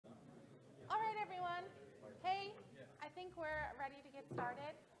we're ready to get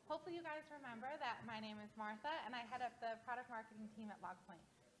started. Hopefully you guys remember that my name is Martha and I head up the product marketing team at Logpoint.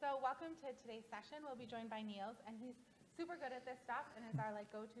 So welcome to today's session. We'll be joined by Nils, and he's super good at this stuff and is our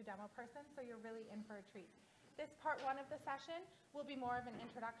go-to demo person, so you're really in for a treat. This part one of the session will be more of an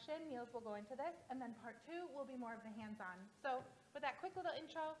introduction. Nils will go into this, and then part two will be more of the hands-on. So with that quick little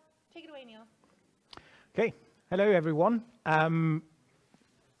intro, take it away, Nils. Okay, hello everyone.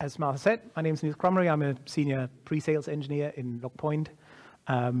 As Martha said, my name is Nils Krumrey. I'm a senior pre-sales engineer in Logpoint.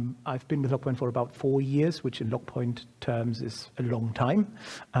 I've been with Logpoint for about 4 years, which in Logpoint terms is a long time,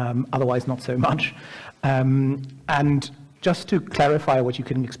 otherwise not so much. And just to clarify what you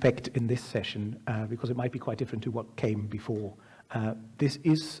can expect in this session, because it might be quite different to what came before, this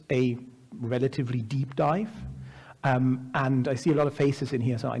is a relatively deep dive. And I see a lot of faces in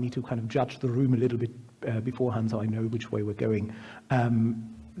here, so I need to kind of judge the room a little bit beforehand so I know which way we're going.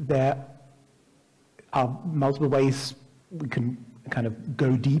 There are multiple ways we can kind of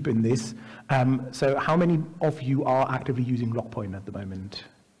go deep in this. So how many of you are actively using Logpoint at the moment?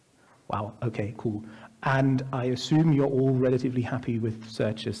 Wow, okay, cool. And I assume you're all relatively happy with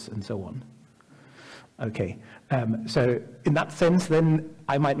searches and so on. Okay, so in that sense, then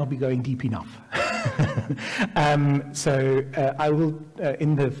I might not be going deep enough. I will,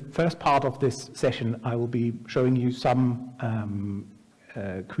 in the first part of this session, I will be showing you some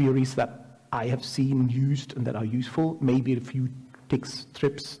queries that I have seen used and that are useful, maybe a few tricks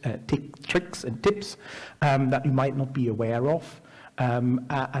and tips that you might not be aware of.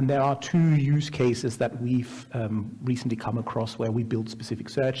 And there are 2 use cases that we've recently come across where we build specific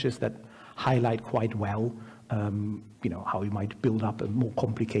searches that highlight quite well how you might build up a more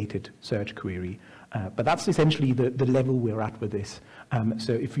complicated search query. But that's essentially the level we're at with this.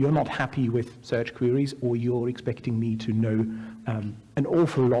 So if you're not happy with search queries, or you're expecting me to know an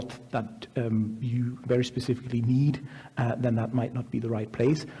awful lot that you very specifically need, then that might not be the right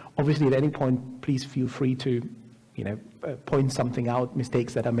place. Obviously, at any point, please feel free to point something out,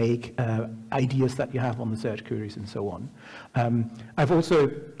 mistakes that I make, ideas that you have on the search queries, and so on. I've also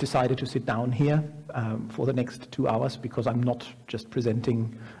decided to sit down here for the next 2 hours because I'm not just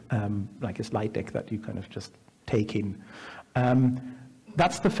presenting like a slide deck that you kind of just take in.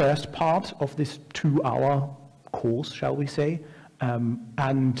 That's the first part of this 2-hour course, shall we say.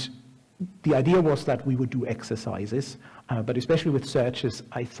 And the idea was that we would do exercises, but especially with searches,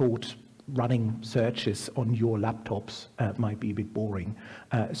 I thought running searches on your laptops might be a bit boring.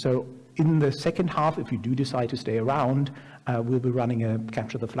 So in the second half, if you do decide to stay around, we'll be running a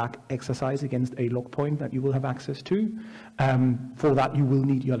capture the flag exercise against a Logpoint that you will have access to. For that, you will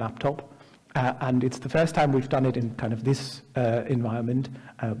need your laptop. And it's the first time we've done it in kind of this environment,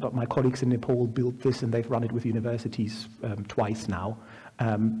 but my colleagues in Nepal built this and they've run it with universities twice now.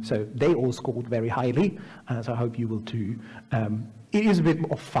 So they all scored very highly, so I hope you will too. It is a bit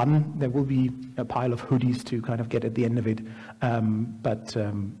of fun. There will be a pile of hoodies to kind of get at the end of it.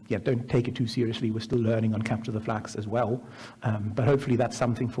 Yeah, don't take it too seriously. We're still learning on capture the flags as well. But hopefully that's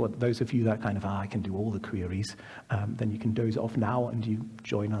something for those of you that kind of, I can do all the queries. Then you can doze off now and you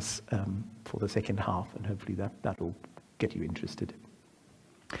join us for the second half, and hopefully that will get you interested.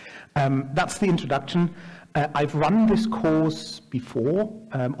 That's the introduction. I've run this course before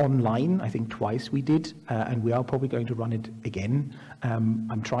online, I think twice we did, and we are probably going to run it again.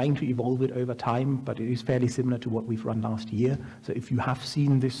 I'm trying to evolve it over time, but it is fairly similar to what we've run last year. So if you have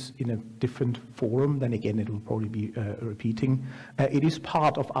seen this in a different forum, then again, it will probably be repeating. It is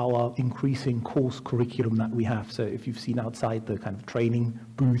part of our increasing course curriculum that we have. So if you've seen outside the kind of training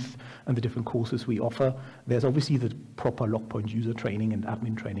booth and the different courses we offer, there's obviously the proper Logpoint user training and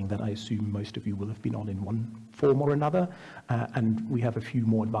admin training that I assume most of you will have been on in one form or another. And we have a few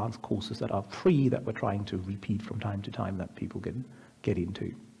more advanced courses that are free that we're trying to repeat from time to time that people can get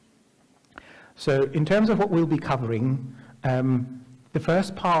into. So in terms of what we'll be covering, the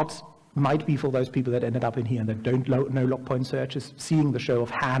first part might be for those people that ended up in here and that don't know Logpoint searches. Seeing the show of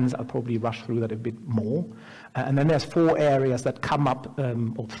hands, I'll probably rush through that a bit more. And then there's 4 areas that come up,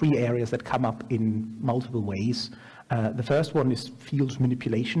 or 3 areas that come up in multiple ways. The first one is fields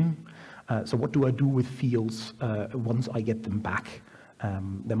manipulation. So what do I do with fields once I get them back?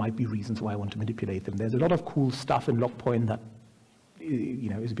 There might be reasons why I want to manipulate them. There's a lot of cool stuff in Logpoint that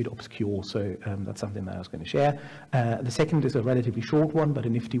is a bit obscure, so that's something that I was going to share. The second is a relatively short one, but a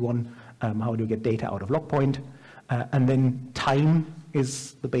nifty one. How do you get data out of Logpoint? And then time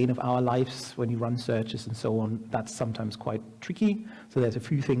is the bane of our lives when you run searches and so on. That's sometimes quite tricky. So there's a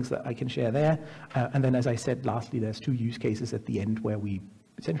few things that I can share there. And then, as I said, lastly, there's 2 use cases at the end where we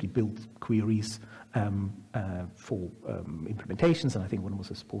essentially build queries for implementations, and I think one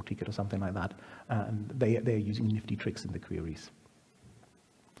was a support ticket or something like that. And they're using nifty tricks in the queries.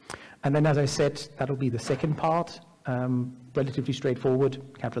 And then, as I said, that'll be the second part. Relatively straightforward,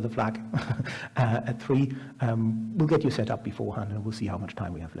 capture the flag at 3. We'll get you set up beforehand, and we'll see how much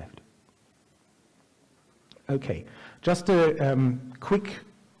time we have left. Okay, just a quick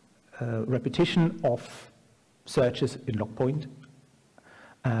repetition of searches in Logpoint.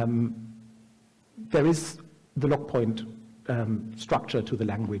 There is the Logpoint structure to the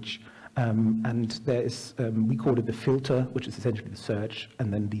language, and there is, we call it the filter, which is essentially the search,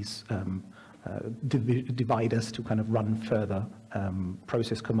 and then these dividers to kind of run further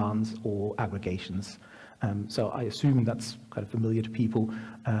process commands or aggregations. So I assume that's kind of familiar to people.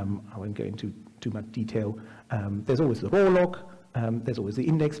 I won't go into too much detail. There's always the raw log, there's always the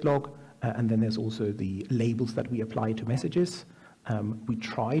index log, and then there's also the labels that we apply to messages. We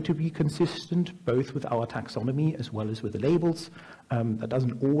try to be consistent both with our taxonomy as well as with the labels. That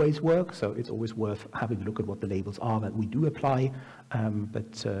doesn't always work, so it's always worth having a look at what the labels are that we do apply,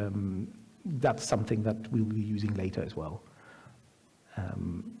 but that's something that we'll be using later as well.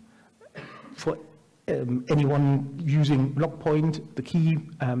 For anyone using Logpoint, the key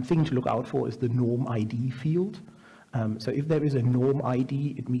thing to look out for is the norm ID field. So if there is a norm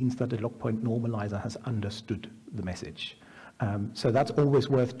ID, it means that the Logpoint normalizer has understood the message. So that's always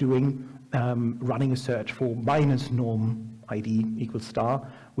worth doing, running a search for minus norm ID equals star,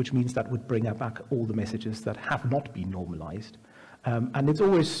 which means that would bring back all the messages that have not been normalized. And it's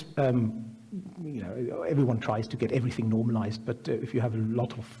always, you know, everyone tries to get everything normalized, but if you have a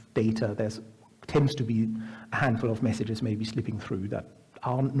lot of data, there's tends to be a handful of messages maybe slipping through that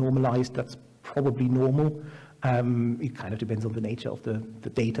aren't normalized. That's probably normal. It kind of depends on the nature of the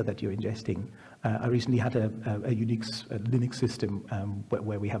data that you're ingesting. I recently had a Linux system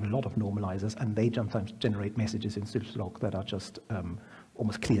where we have a lot of normalizers, and they sometimes generate messages in syslog that are just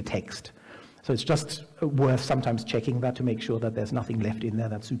almost clear text. So it's just worth sometimes checking that to make sure that there's nothing left in there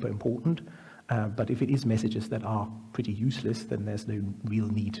that's super important. But if it is messages that are pretty useless, then there's no real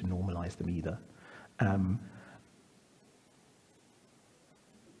need to normalize them either.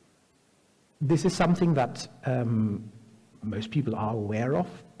 This is something that most people are aware of,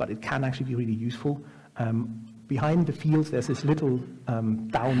 but it can actually be really useful. Behind the fields, there's this little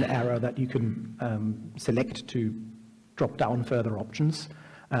down arrow that you can select to drop down further options.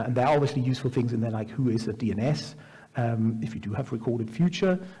 And there are obviously useful things in there, like who is a DNS. If you do have recorded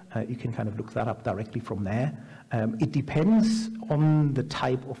future, you can kind of look that up directly from there. It depends on the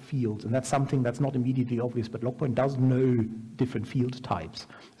type of field, and that's something that's not immediately obvious, but Logpoint does know different field types.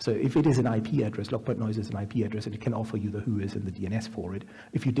 So if it is an IP address, Logpoint knows it's an IP address, and it can offer you the who is and the DNS for it.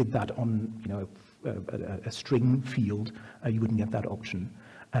 If you did that on, you know, a string field, you wouldn't get that option.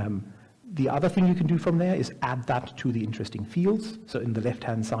 The other thing you can do from there is add that to the interesting fields. So in the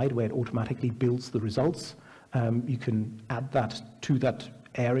left-hand side, where it automatically builds the results, you can add that to that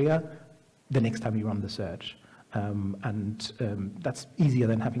area the next time you run the search. That's easier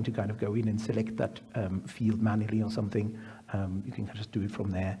than having to kind of go in and select that field manually or something. You can just do it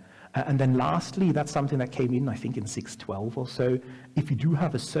from there. And then lastly, that's something that came in, I think, in 6.12 or so. If you do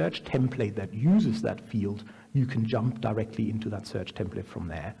have a search template that uses that field, you can jump directly into that search template from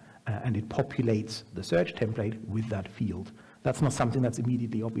there. And it populates the search template with that field. That's not something that's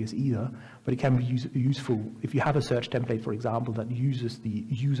immediately obvious either, but it can be useful if you have a search template, for example, that uses the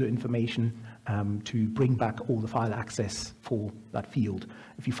user information to bring back all the file access for that field.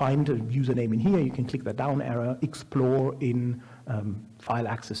 If you find a username in here, you can click the down arrow, explore in file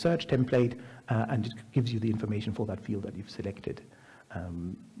access search template, and it gives you the information for that field that you've selected.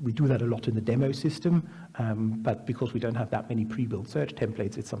 We do that a lot in the demo system, but because we don't have that many pre-built search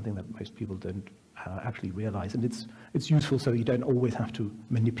templates, it's something that most people don't actually realize. And it's useful so you don't always have to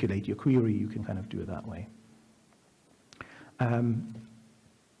manipulate your query. You can kind of do it that way.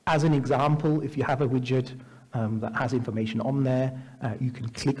 As an example, if you have a widget that has information on there, you can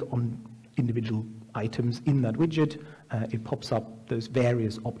click on individual items in that widget. It pops up those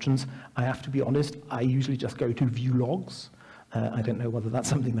various options. I have to be honest, I usually just go to view logs. I don't know whether that's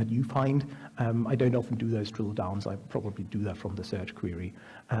something that you find. I don't often do those drill downs. I probably do that from the search query.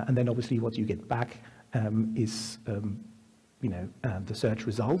 And then obviously what you get back is the search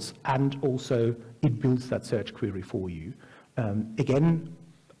results, and also it builds that search query for you. Again,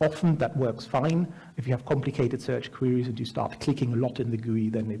 often that works fine. If you have complicated search queries and you start clicking a lot in the GUI,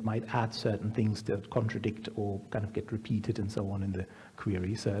 then it might add certain things that contradict or kind of get repeated and so on in the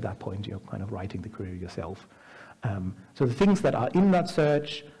query. So at that point, you're kind of writing the query yourself. So the things that are in that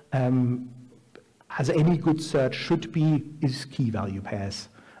search, as any good search should be, is key value pairs.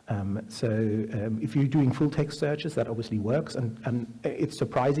 If you're doing full text searches, that obviously works, and it's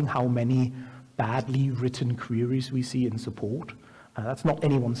surprising how many badly written queries we see in support. That's not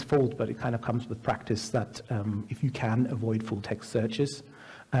anyone's fault, but it kind of comes with practice that if you can avoid full text searches,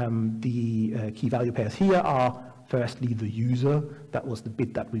 the key value pairs here are firstly the user. That was the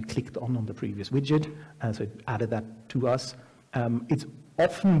bit that we clicked on the previous widget, so it added that to us. It's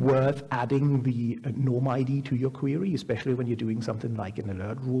often worth adding the norm ID to your query, especially when you're doing something like an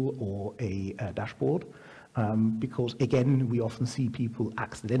alert rule or a dashboard, because again, we often see people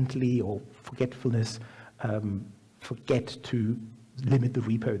accidentally or forgetfulness forget to limit the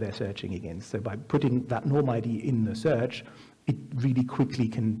repo they're searching against. So by putting that norm ID in the search, it really quickly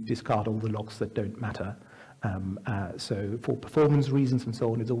can discard all the logs that don't matter. So for performance reasons and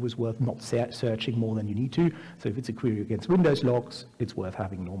so on, it's always worth not searching more than you need to. So if it's a query against Windows logs, it's worth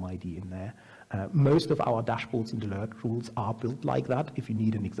having norm ID in there. Most of our dashboards and alert rules are built like that if you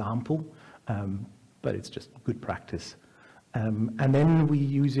need an example, but it's just good practice. And then we're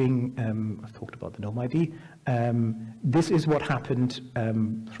using, I've talked about the norm ID. This is what happened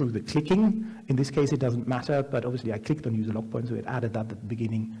through the clicking. In this case, it doesn't matter, but obviously I clicked on user Logpoint, so it added that at the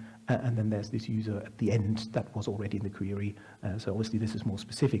beginning. And then there's this user at the end that was already in the query. So obviously this is more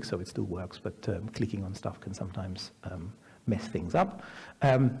specific, so it still works, but clicking on stuff can sometimes mess things up.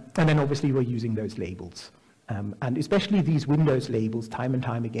 And then obviously we're using those labels. And especially these Windows labels, time and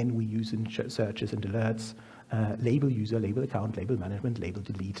time again, we use in searches and alerts. Label user, label account, label management, label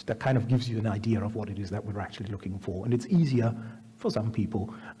delete. That kind of gives you an idea of what it is that we're actually looking for. And it's easier for some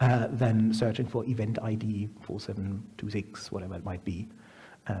people than searching for event ID 4726, whatever it might be.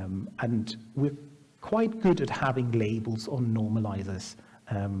 And we're quite good at having labels on normalizers.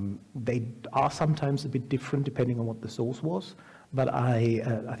 They are sometimes a bit different depending on what the source was, but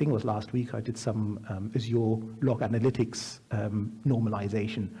I think it was last week I did some Azure Log Analytics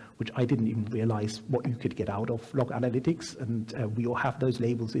normalization, which I didn't even realize what you could get out of Log Analytics, and we all have those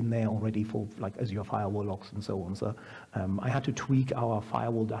labels in there already for like Azure Firewall logs and so on. So I had to tweak our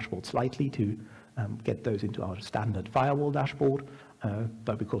firewall dashboard slightly to get those into our standard firewall dashboard.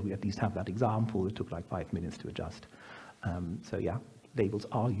 But because we at least have that example, it took like 5 minutes to adjust. So yeah, labels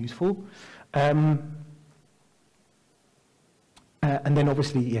are useful. And then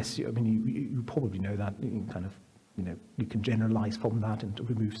obviously, yes, I mean, you probably know that, you kind of, you can generalize from that and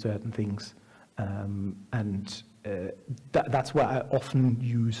remove certain things. That's where I often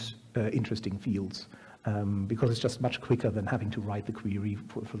use interesting fields. Because it's just much quicker than having to write the query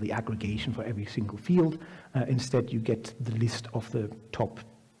for the aggregation for every single field. Instead, you get the list of the top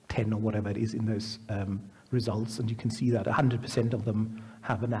 10 or whatever it is in those results, and you can see that 100% of them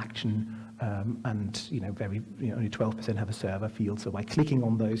have an action, and only 12% have a server field. So by clicking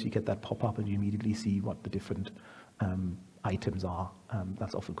on those, you get that pop-up, and you immediately see what the different items are.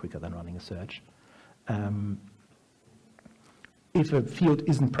 That's often quicker than running a search. If a field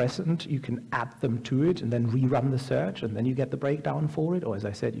isn't present, you can add them to it and then rerun the search, and then you get the breakdown for it. Or as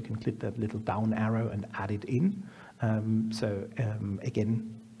I said, you can click that little down arrow and add it in.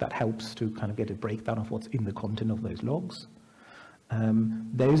 Again, that helps to kind of get a breakdown of what's in the content of those logs.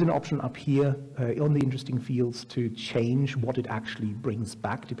 There is an option up here on the interesting fields to change what it actually brings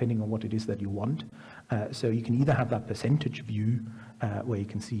back, depending on what it is that you want. So you can either have that percentage view, where you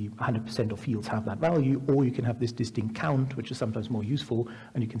can see 100% of fields have that value, or you can have this distinct count, which is sometimes more useful,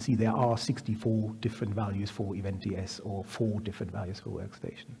 and you can see there are 64 different values for Event.ts or 4 different values for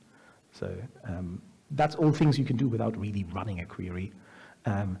Workstation. So that's all things you can do without really running a query.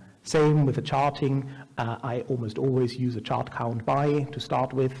 Same with the charting. I almost always use a chart count by to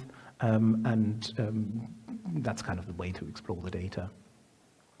start with, that's kind of the way to explore the data.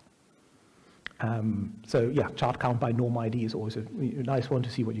 So yeah, chart count by norm ID is always a nice one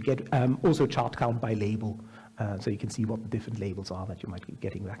to see what you get. Also chart count by label, so you can see what the different labels are that you might be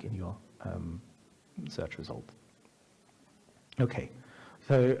getting back in your search result. Okay,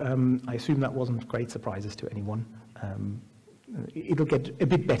 so I assume that wasn't great surprises to anyone. It'll get a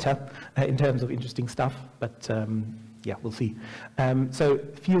bit better in terms of interesting stuff, but yeah, we'll see. So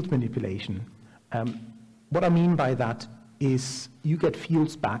field manipulation. What I mean by that is you get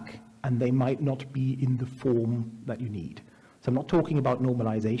fields back and they might not be in the form that you need. So I'm not talking about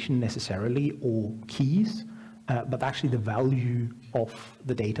normalization necessarily or keys, but actually the value of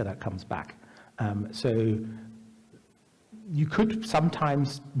the data that comes back. So you could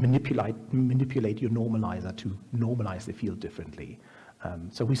sometimes manipulate your normalizer to normalize the field differently.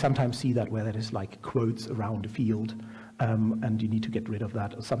 So we sometimes see that where there is like quotes around a field, and you need to get rid of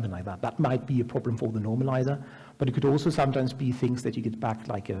that or something like that. That might be a problem for the normalizer, but it could also sometimes be things that you get back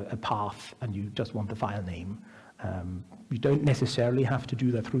like a path and you just want the file name. You don't necessarily have to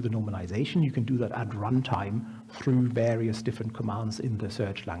do that through the normalization. You can do that at runtime through various different commands in the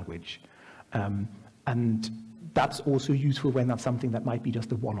search language. And that's also useful when that's something that might be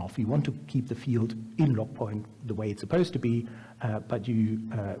just a one-off. You want to keep the field in Logpoint the way it's supposed to be, but you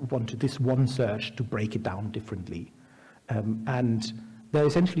want this one search to break it down differently. And there are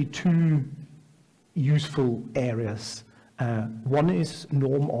essentially two useful areas. One is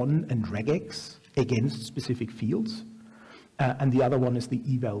norm on and regex against specific fields, and the other one is the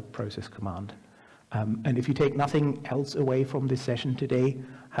eval process command. And if you take nothing else away from this session today,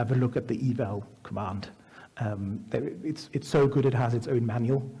 have a look at the eval command. It's so good it has its own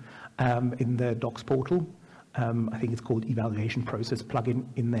manual in the docs portal. I think it's called evaluation process plugin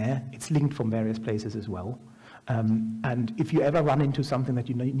in there. It's linked from various places as well. And if you ever run into something that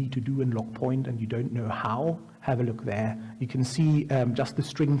you need to do in Logpoint and you don't know how, have a look there. You can see just the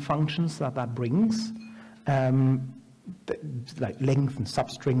string functions that brings, like length and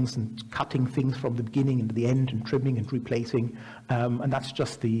substrings and cutting things from the beginning and the end and trimming and replacing. And that's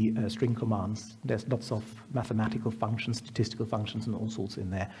just the string commands. There's lots of mathematical functions, statistical functions, and all sorts in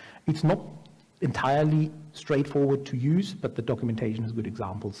there. It's not entirely straightforward to use, but the documentation has good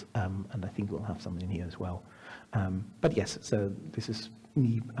examples, and I think we'll have some in here as well. But yes, so this is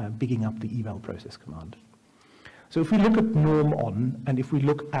me bigging up the eval process command. So if we look at norm on, and if we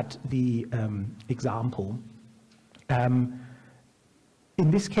look at the example, in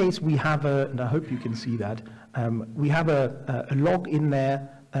this case we have and I hope you can see that, we have a log in there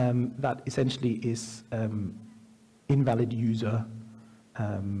that essentially is invalid user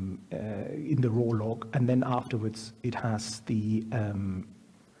in the raw log, and then afterwards it has the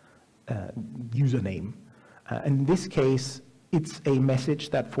username. In this case, it's a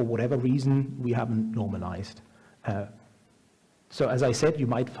message that for whatever reason we haven't normalized. So as I said, you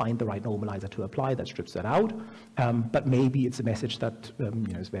might find the right normalizer to apply that strips that out, but maybe it's a message that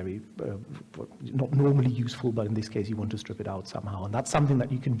is very not normally useful, but in this case you want to strip it out somehow, and that's something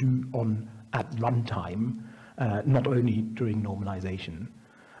that you can do at runtime, not only during normalization.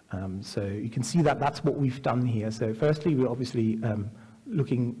 So you can see that that's what we've done here. So firstly, we're obviously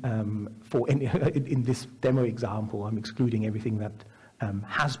looking for in this demo example, I'm excluding everything that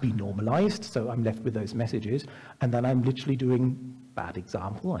has been normalized, so I'm left with those messages, and then I'm literally doing, bad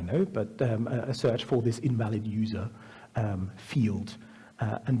example, I know, but a search for this invalid user field.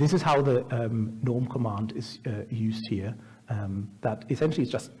 And this is how the norm command is used here. That essentially is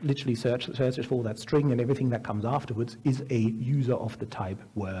just literally searches for that string, and everything that comes afterwards is a user of the type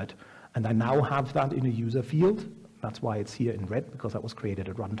word. And I now have that in a user field. That's why it's here in red, because that was created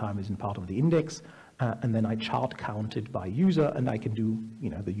at runtime, isn't part of the index. And then I chart count it by user, and I can do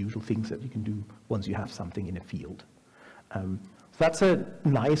the usual things that you can do once you have something in a field. So that's a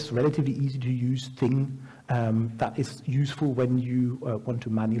nice, relatively easy to use thing that is useful when you want to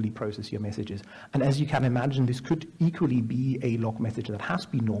manually process your messages. And as you can imagine, this could equally be a log message that has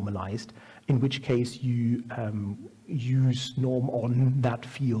been normalized, in which case you use norm on that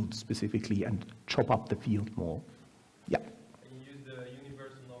field specifically and chop up the field more. Yeah. Can you use the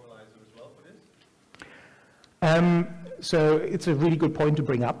universal normalizer as well for this? So it's a really good point to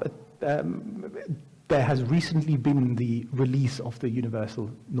bring up. There has recently been the release of the universal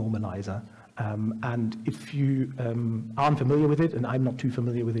normalizer. And if you aren't familiar with it, and I'm not too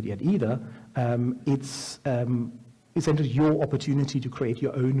familiar with it yet either, it's essentially your opportunity to create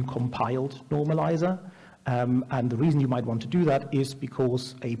your own compiled normalizer. And the reason you might want to do that is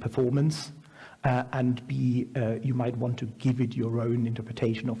because A, performance, and B, you might want to give it your own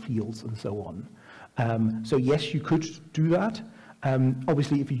interpretation of fields and so on. So yes, you could do that.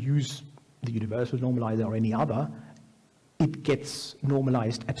 Obviously, if you use the universal normalizer or any other, it gets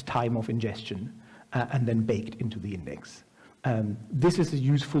normalized at time of ingestion and then baked into the index. This is a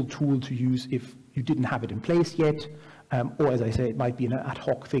useful tool to use if you didn't have it in place yet, or as I say, it might be an ad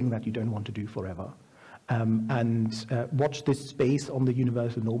hoc thing that you don't want to do forever. And watch this space on the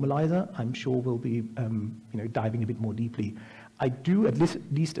universal normalizer. I'm sure we'll be diving a bit more deeply. I do, at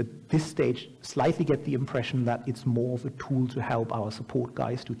least at this stage, slightly get the impression that it's more of a tool to help our support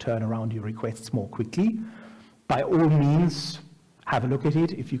guys to turn around your requests more quickly. By all means, have a look at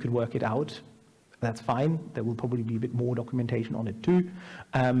it. If you can work it out, that's fine. There will probably be a bit more documentation on it too.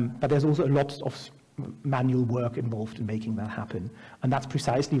 But there's also a lot of manual work involved in making that happen. And that's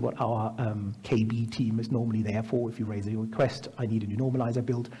precisely what our KB team is normally there for. If you raise a request, I need a new normalizer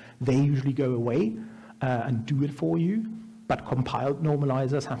build, they usually go away and do it for you. But compiled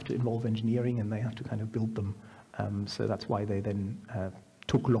normalizers have to involve engineering, and they have to kind of build them. So that's why they then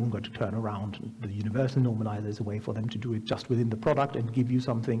took longer to turn around. The universal normalizer is a way for them to do it just within the product and give you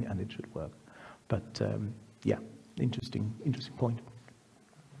something, and it should work. But yeah. Interesting point.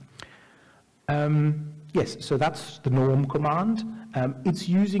 Yes, so that's the norm command. It's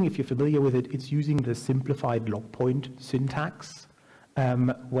using, if you're familiar with it, it's using the simplified Logpoint syntax,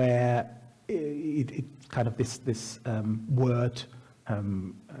 where it kind of this word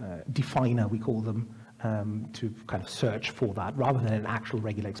definer, we call them, to kind of search for that, rather than an actual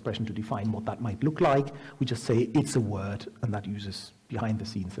regular expression to define what that might look like. We just say it's a word, and that uses behind the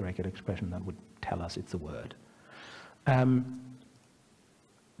scenes the regular expression that would tell us it's a word.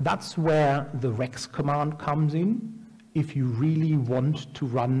 That's where the rex command comes in. If you really want to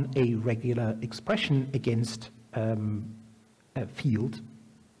run a regular expression against a field,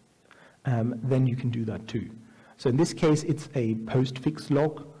 then you can do that too. So in this case, it's a postfix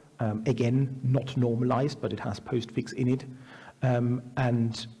log. Again, not normalized, but it has postfix in it.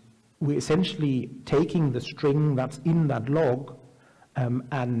 And we're essentially taking the string that's in that log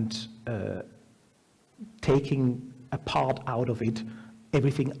and taking a part out of it,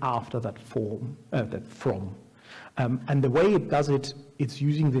 everything after that form, that from. And the way it does it, it's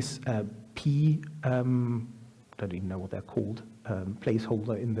using this p, don't even know what they're called,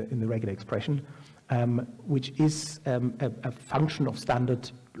 placeholder in the regular expression, which is a function of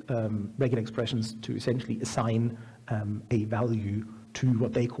standard regular expressions to essentially assign a value to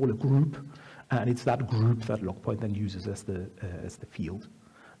what they call a group, and it's that group that Logpoint then uses as the field.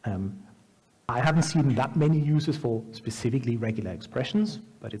 I haven't seen that many uses for specifically regular expressions,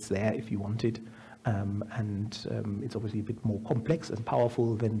 but it's there if you want it, and it's obviously a bit more complex and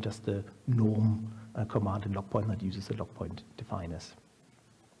powerful than just the norm command in Logpoint that uses the Logpoint definers.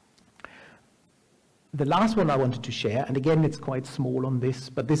 The last one I wanted to share, and again it's quite small on this,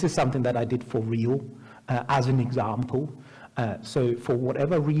 but this is something that I did for real as an example. So for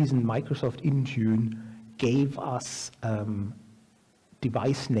whatever reason, Microsoft Intune gave us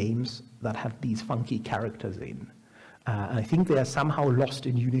device names that have these funky characters in. And I think they are somehow lost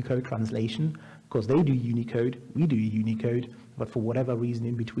in Unicode translation, because they do Unicode, we do Unicode, but for whatever reason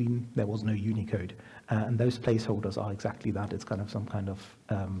in between, there was no Unicode. And those placeholders are exactly that. It's kind of some kind of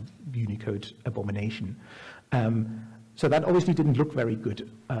Unicode abomination. So that obviously didn't look very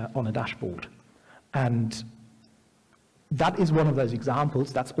good on a dashboard. And that is one of those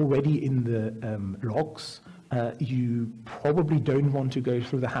examples that's already in the logs. You probably don't want to go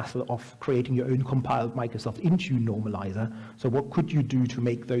through the hassle of creating your own compiled Microsoft Intune normalizer. So what could you do to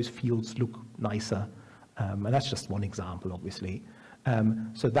make those fields look nicer? And that's just one example, obviously.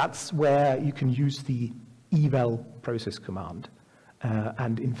 So that's where you can use the eval process command.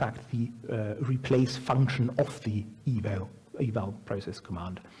 And in fact, the replace function of the eval process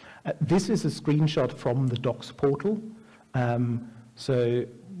command. This is a screenshot from the docs portal. So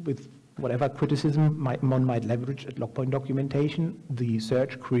with whatever criticism one might leverage at Logpoint documentation, the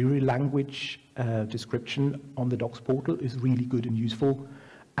search query language description on the docs portal is really good and useful.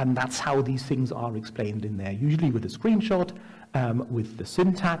 And that's how these things are explained in there, usually with a screenshot, with the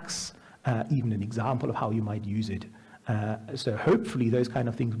syntax, even an example of how you might use it. So hopefully those kind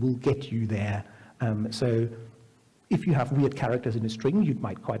of things will get you there. So if you have weird characters in a string, you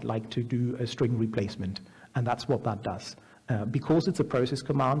might quite like to do a string replacement, and that's what that does. Because it's a process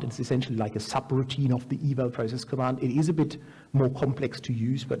command, it's essentially like a subroutine of the eval process command. It is a bit more complex to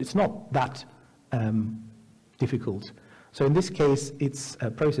use, but it's not that difficult. So in this case, it's a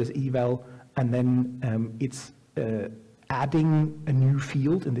process eval, and then it's adding a new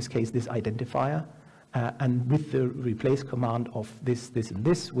field, in this case, this identifier, and with the replace command of this, this, and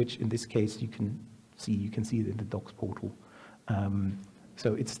this, which in this case you can see it in the docs portal.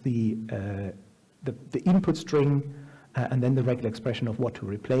 So it's the input string, and then the regular expression of what to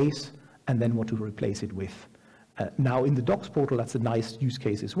replace, and then what to replace it with. Now in the docs portal, that's a nice use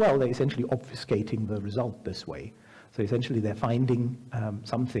case as well. They're essentially obfuscating the result this way. So essentially they're finding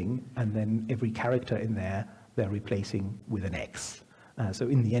something, and then every character in there, they're replacing with an X. So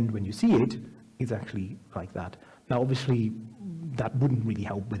in the end, when you see it, it's actually like that. Now obviously, that wouldn't really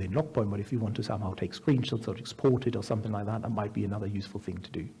help within Logpoint, but if you want to somehow take screenshots or export it or something like that, that might be another useful thing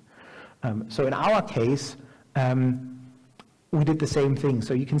to do. So in our case, we did the same thing.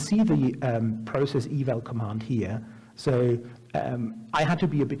 So you can see the process eval command here. So I had to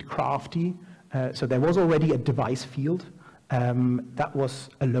be a bit crafty. So there was already a device field. That was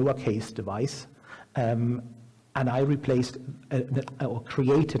a lowercase device. And I replaced or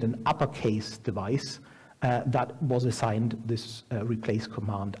created an uppercase device that was assigned this replace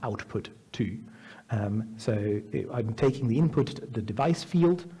command output to. So I'm taking the input, the device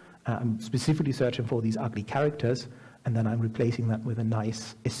field. I'm specifically searching for these ugly characters, and then I'm replacing that with a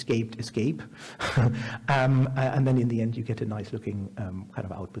nice escape. And then in the end, you get a nice looking kind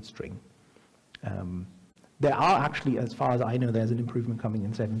of output string. There are actually, as far as I know, there's an improvement coming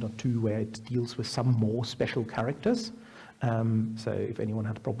in 7.2 where it deals with some more special characters. So if anyone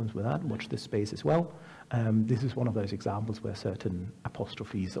had problems with that, watch this space as well. This is one of those examples where certain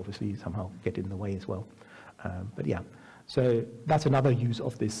apostrophes obviously somehow get in the way as well. But yeah, so that's another use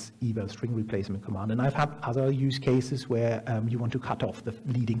of this eval string replacement command. And I've had other use cases where you want to cut off the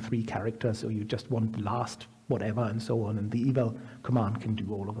leading 3 characters, or you just want the last whatever and so on, and the eval command can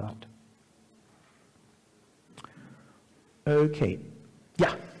do all of that. Okay,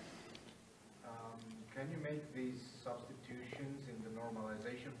 yeah. Can you make these substitutions in the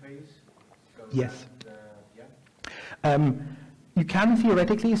normalization phase? So Yes. Yeah. You can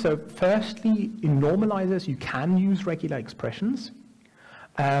theoretically. So firstly, in normalizers, you can use regular expressions.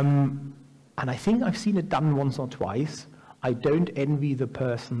 And I think I've seen it done once or twice. I don't envy the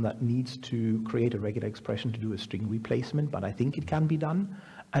person that needs to create a regular expression to do a string replacement, but I think it can be done.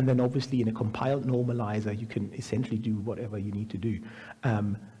 And then obviously in a compiled normalizer, you can essentially do whatever you need to do.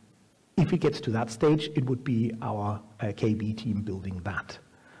 If it gets to that stage, it would be our KB team building that,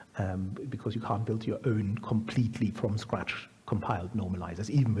 because you can't build your own completely from scratch compiled normalizers,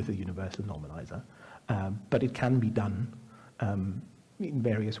 even with a universal normalizer. But it can be done in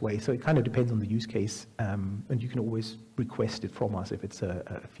various ways. So it kind of depends on the use case, and you can always request it from us if it's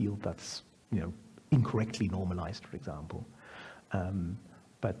a field that's incorrectly normalized, for example.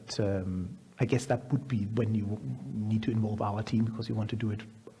 But I guess that would be when you need to involve our team because you want to do it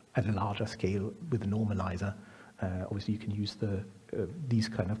at a larger scale with a normalizer. Obviously, you can use these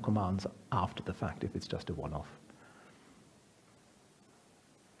kind of commands after the fact if it's just a one-off.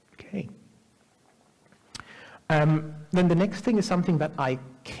 Okay. Then the next thing is something that I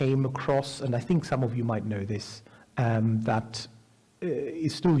came across, and I think some of you might know this, that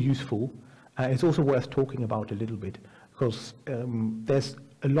is still useful. It's also worth talking about a little bit because there's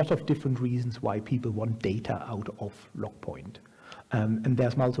a lot of different reasons why people want data out of Logpoint. And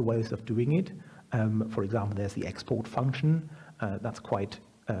there's multiple ways of doing it. For example, there's the export function. That's quite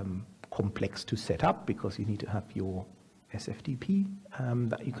complex to set up because you need to have your SFTP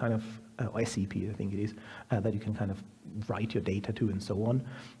that you kind of, or SCP I think it is, that you can kind of write your data to and so on.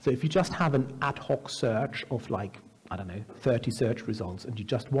 So if you just have an ad hoc search of like, I don't know, 30 search results and you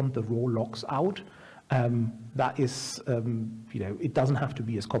just want the raw logs out, that is, it doesn't have to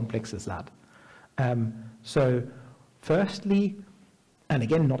be as complex as that. So firstly, and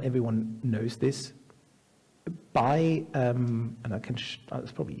again, not everyone knows this, and I can,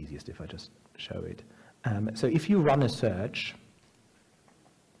 it's probably easiest if I just show it. So if you run a search,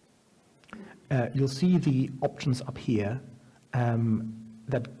 you'll see the options up here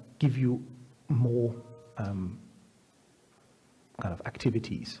that give you more kind of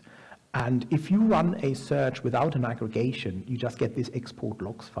activities. And if you run a search without an aggregation, you just get this export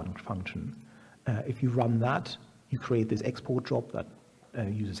logs function. If you run that, you create this export job that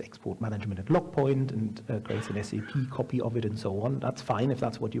uses export management at Logpoint and creates an SAP copy of it and so on. That's fine if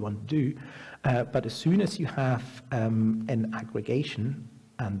that's what you want to do. But as soon as you have an aggregation,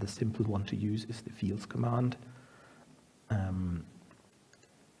 and the simple one to use is the fields command,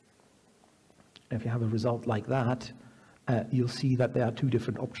 if you have a result like that, you'll see that there are 2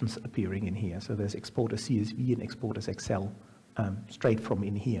 different options appearing in here. So there's export as CSV and export as Excel straight from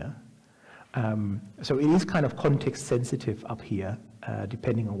in here. So it is kind of context sensitive up here,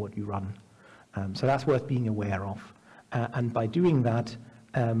 depending on what you run. So that's worth being aware of. And by doing that,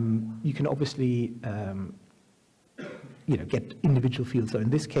 you can obviously get individual fields. So in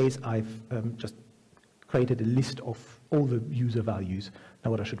this case, I've just created a list of all the user values.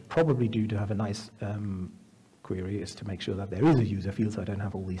 Now what I should probably do to have a nice query is to make sure that there is a user field so I don't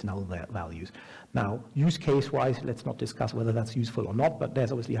have all these null values. Now, use case-wise, let's not discuss whether that's useful or not, but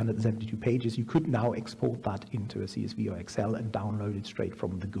there's obviously 172 pages. You could now export that into a CSV or Excel and download it straight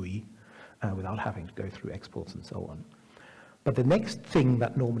from the GUI without having to go through exports and so on. But the next thing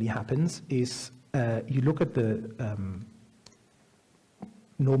that normally happens is you look at the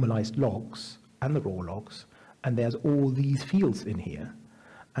normalized logs and the raw logs, and there's all these fields in here.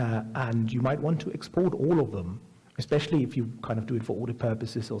 And you might want to export all of them, especially if you kind of do it for audit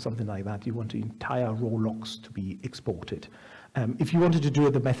purposes or something like that. You want the entire raw logs to be exported. If you wanted to do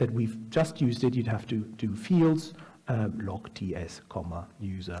it the method we've just used it, you'd have to do fields, log ts, comma,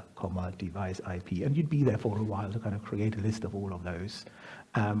 user, comma, device IP, and you'd be there for a while to kind of create a list of all of those.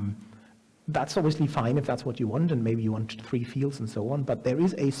 That's obviously fine if that's what you want, and maybe you want 3 fields and so on, but there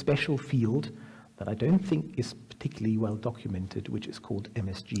is a special field that I don't think is particularly well documented, which is called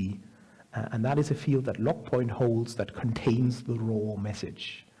MSG. And that is a field that Logpoint holds that contains the raw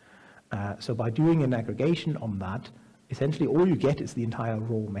message. So by doing an aggregation on that, essentially all you get is the entire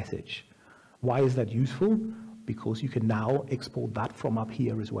raw message. Why is that useful? Because you can now export that from up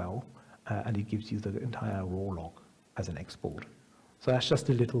here as well, and it gives you the entire raw log as an export. So that's just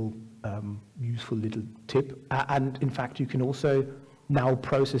a little useful little tip. And in fact, you can also now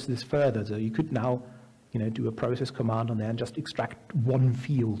process this further. So you could now, do a process command on there and just extract one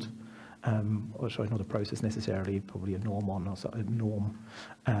field. Or sorry, not a process necessarily, probably a norm or a norm.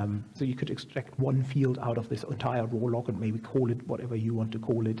 So you could extract one field out of this entire raw log and maybe call it whatever you want to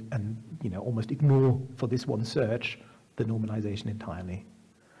call it, and almost ignore for this one search the normalization entirely.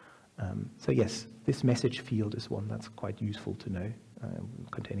 So yes, this message field is one that's quite useful to know,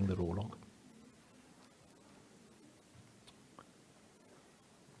 containing the raw log.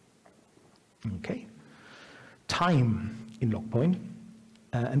 Okay, time in Logpoint.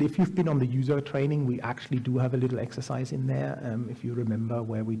 And if you've been on the user training, we actually do have a little exercise in there, if you remember,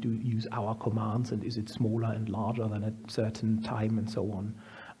 where we do use our commands and is it smaller and larger than a certain time and so on.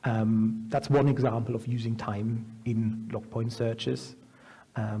 That's one example of using time in Logpoint searches.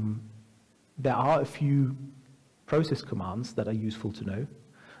 There are a few process commands that are useful to know,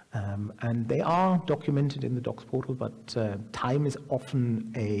 and they are documented in the docs portal, but time is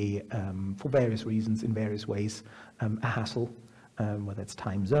often for various reasons, in various ways, a hassle. Whether it's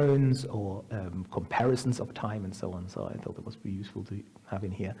time zones or comparisons of time and so on. So I thought that was pretty useful to have in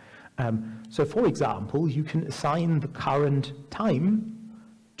here. So for example, you can assign the current time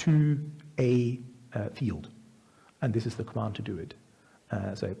to a field. And this is the command to do it.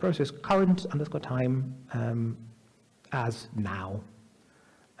 So process current _ time as now.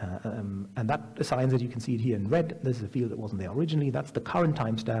 And that assigns it, you can see it here in red. This is a field that wasn't there originally. That's the current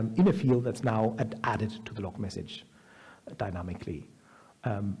timestamp in a field that's now added to the log message dynamically.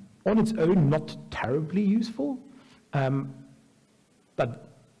 On its own, not terribly useful, but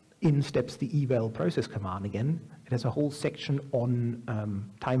in steps the eval process command again. It has a whole section on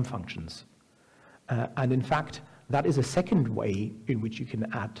time functions. And in fact, that is a second way in which you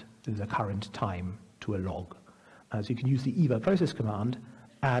can add the current time to a log. So you can use the eval process command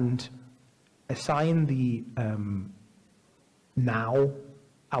and assign the now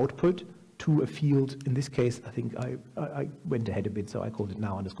output to a field. In this case, I think I went ahead a bit, so I called it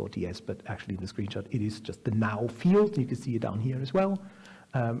now _ TS, but actually in the screenshot, it is just the now field. You can see it down here as well.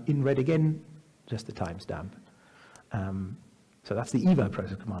 In red again, just the timestamp. So that's the eval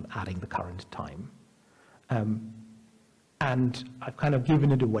process command, adding the current time. And I've kind of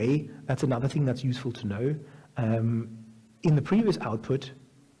given it away. That's another thing that's useful to know. In the previous output,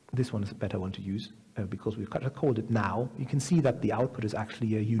 this one is a better one to use, because we've kind of called it now. You can see that the output is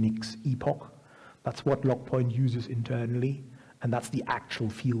actually a Unix epoch. That's what Logpoint uses internally, and that's the actual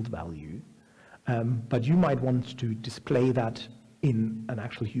field value. But you might want to display that in an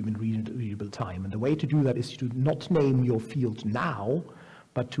actual human readable time. And the way to do that is to not name your field now,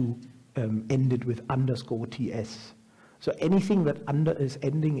 but to end it with _TS. So anything that is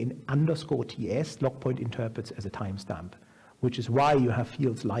ending in _TS, Logpoint interprets as a timestamp, which is why you have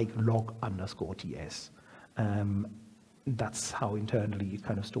fields like log _TS. That's how internally it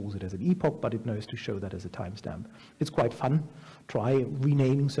kind of stores it as an epoch, but it knows to show that as a timestamp. It's quite fun. Try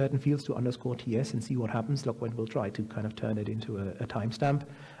renaming certain fields to _TS and see what happens. Logpoint will try to kind of turn it into a timestamp.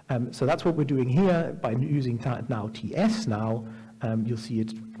 So that's what we're doing here by using now TS now. You'll see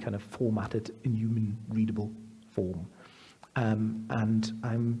it kind of formatted in human readable form. And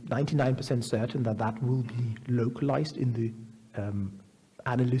I'm 99% certain that that will be localized in the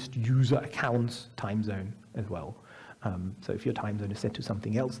analyst user accounts time zone as well. So if your time zone is set to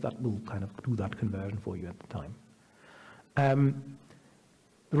something else, that will kind of do that conversion for you at the time.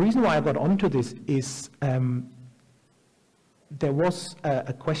 The reason why I got onto this is there was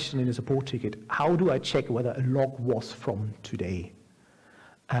a question in a support ticket: how do I check whether a log was from today?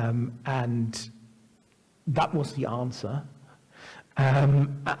 And that was the answer. And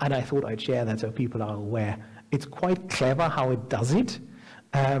I thought I'd share that so people are aware. It's quite clever how it does it.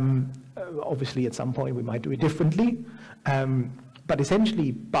 Obviously, at some point, we might do it differently. But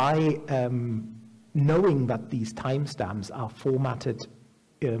essentially, by knowing that these timestamps are formatted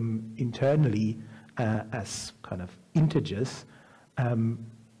internally as kind of integers,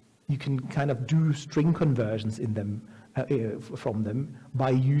 you can kind of do string conversions in them, from them by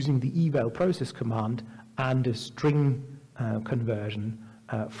using the eval process command and a string conversion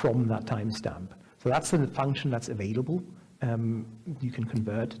from that timestamp. So that's a function that's available. You can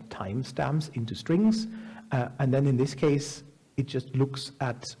convert timestamps into strings, and then in this case, it just looks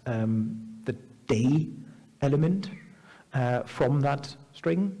at the day element from that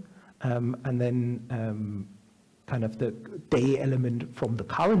string, and then kind of the day element from the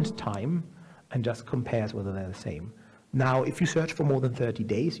current time, and just compares whether they're the same. Now, if you search for more than 30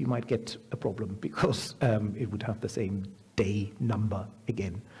 days, you might get a problem because it would have the same day number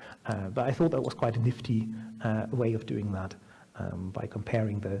again. But I thought that was quite a nifty way of doing that by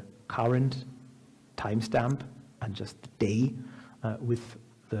comparing the current timestamp and just the day with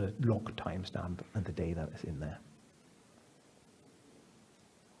the log timestamp and the day that is in there.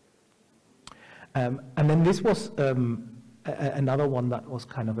 And then this was another one that was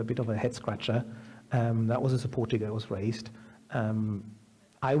kind of a bit of a head scratcher. That was a support ticket that was raised.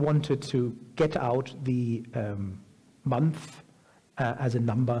 I wanted to get out the month as a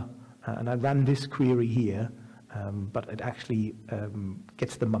number, and I ran this query here, but it actually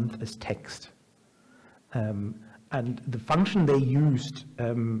gets the month as text. And the function they used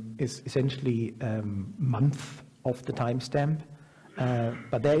is essentially month of the timestamp,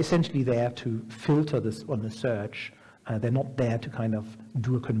 but they're essentially there to filter this on a search. They're not there to kind of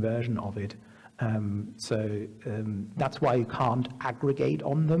do a conversion of it. So that's why you can't aggregate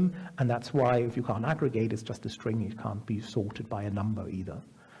on them, and that's why if you can't aggregate, it's just a string. It can't be sorted by a number either.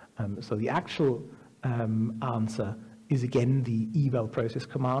 So the actual answer is again the eval process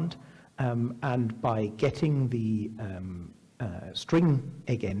command, and by getting the string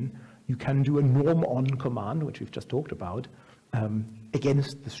again, you can do a norm on command, which we've just talked about,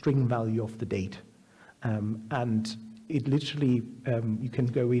 against the string value of the date. And it literally, you can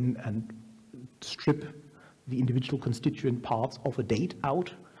go in and strip the individual constituent parts of a date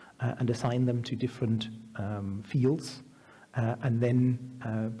out and assign them to different fields. And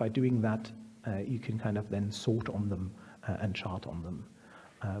then by doing that, you can kind of then sort on them and chart on them.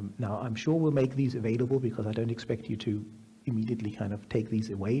 Now, I'm sure we'll make these available because I don't expect you to immediately kind of take these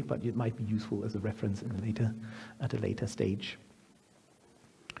away, but it might be useful as a reference at a later stage.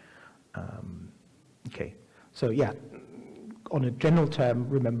 Okay, so yeah, on a general term,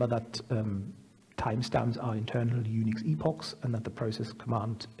 remember that timestamps are internal Unix epochs, and that the process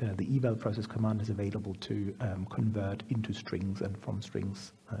command, the eval process command, is available to convert into strings and from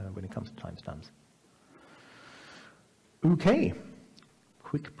strings when it comes to timestamps. Okay,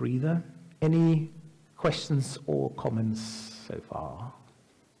 quick breather. Any questions or comments so far?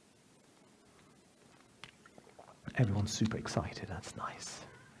 Everyone's super excited. That's nice.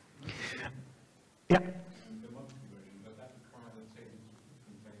 Yeah.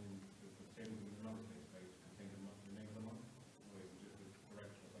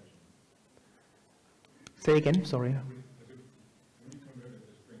 Say again, sorry.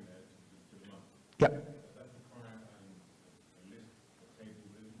 Yeah.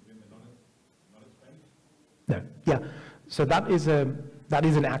 No, yeah. So that is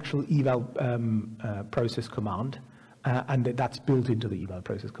an actual eval process command, and that's built into the eval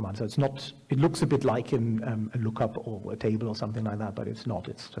process command. So it's not. It looks a bit like in a lookup or a table or something like that, but it's not.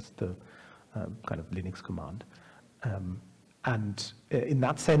 It's just the kind of Linux command. And in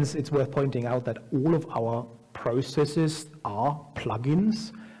that sense, it's worth pointing out that all of our processes are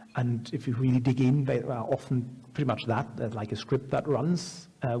plugins, and if you really dig in, they are often pretty much that, like a script that runs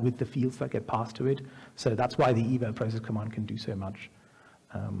with the fields that get passed to it. So that's why the eval process command can do so much.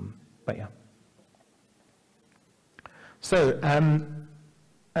 But yeah. So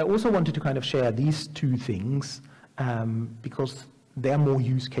I also wanted to kind of share these two things because they're more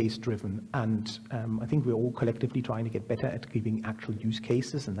use case driven, and I think we're all collectively trying to get better at giving actual use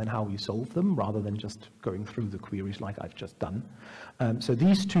cases and then how you solve them rather than just going through the queries like I've just done. So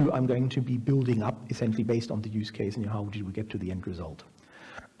these two I'm going to be building up essentially based on the use case and how did we get to the end result.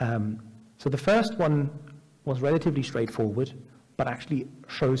 So the first one was relatively straightforward, but actually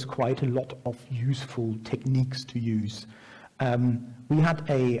shows quite a lot of useful techniques to use. We had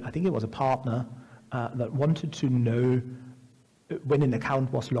I think it was a partner that wanted to know when an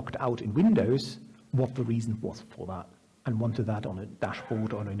account was locked out in Windows, what the reason was for that, and wanted that on a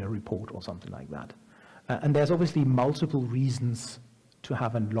dashboard or in a report or something like that. And there's obviously multiple reasons to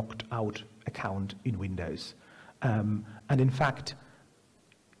have a locked out account in Windows. And in fact,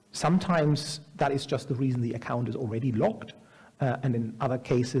 sometimes that is just the reason the account is already locked, and in other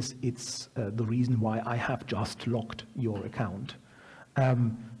cases, it's the reason why I have just locked your account.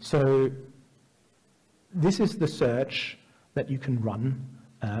 So this is the search that you can run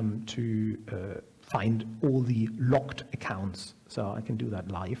to find all the locked accounts. So I can do that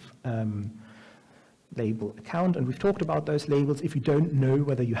live. Label account, and we've talked about those labels. If you don't know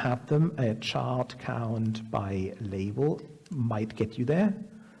whether you have them, a chart count by label might get you there.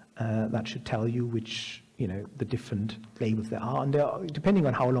 That should tell you which, the different labels there are, and depending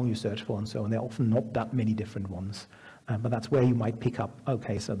on how long you search for and so on, there are often not that many different ones. But that's where you might pick up,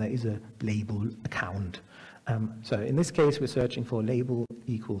 okay, so there is a label account. So in this case, we're searching for label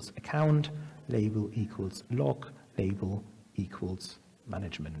equals account, label equals log, label equals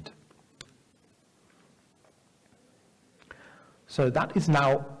management. So that is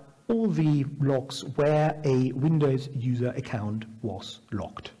now all the logs where a Windows user account was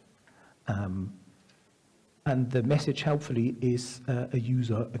logged. And the message, helpfully, is a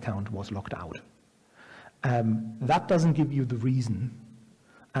user account was logged out. That doesn't give you the reason,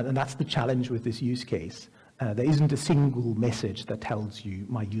 and that's the challenge with this use case. There isn't a single message that tells you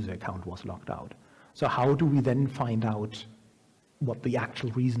my user account was logged out. So how do we then find out what the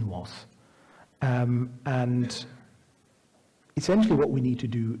actual reason was? And essentially what we need to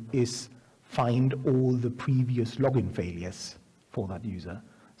do is find all the previous login failures for that user.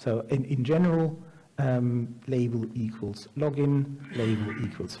 So in general, label equals login, label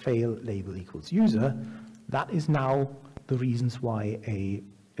equals fail, label equals user. That is now the reasons why a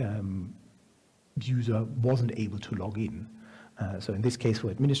user wasn't able to log in. So in this case, for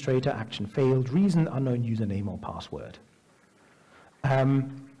administrator, action failed, reason unknown username or password.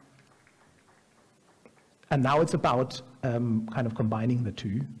 And now it's about kind of combining the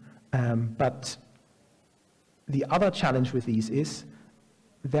two. But the other challenge with these is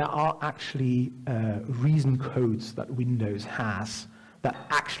there are actually reason codes that Windows has that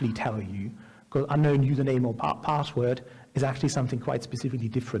actually tell you, because unknown username or password is actually something quite specifically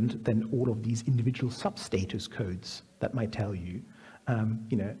different than all of these individual substatus codes that might tell you.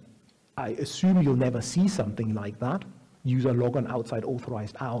 I assume you'll never see something like that. User logon outside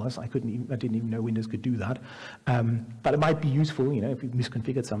authorized hours. I didn't even know Windows could do that. But it might be useful, if you've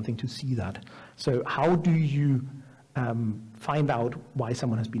misconfigured something, to see that. So how do you find out why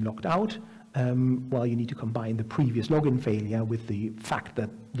someone has been logged out? Well, you need to combine the previous login failure with the fact that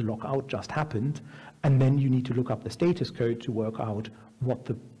the logout just happened, and then you need to look up the status code to work out what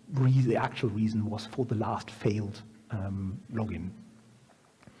the actual reason was for the last failed login.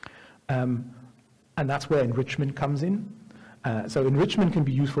 And that's where enrichment comes in. So enrichment can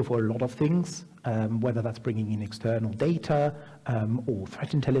be useful for a lot of things, whether that's bringing in external data or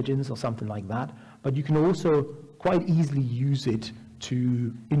threat intelligence or something like that. But you can also quite easily use it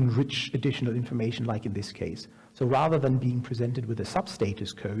to enrich additional information, like in this case. So rather than being presented with a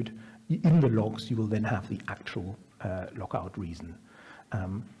substatus code, in the logs you will then have the actual logout reason.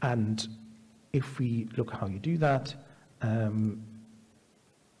 And if we look how you do that,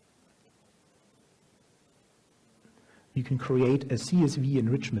 you can create a CSV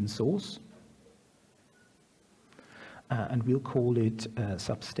enrichment source, and we'll call it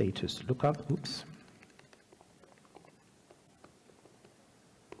substatus lookup. Oops.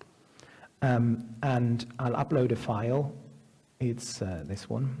 And I'll upload a file. It's this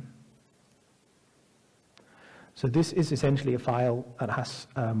one. So this is essentially a file that has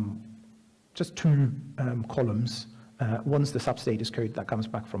just two columns. One's the substatus code that comes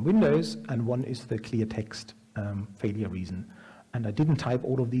back from Windows, and one is the clear text failure reason. And I didn't type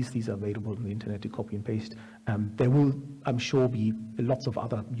all of these. These are available on the internet to copy and paste. There will, I'm sure, be lots of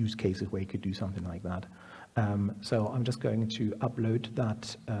other use cases where you could do something like that. So I'm just going to upload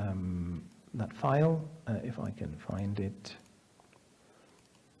that, that file, if I can find it.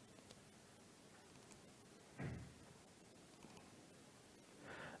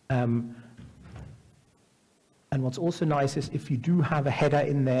 And what's also nice is if you do have a header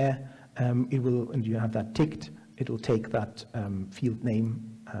in there, it will, and you have that ticked, it will take that field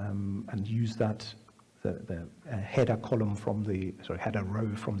name and use that, the header column from the, sorry, header row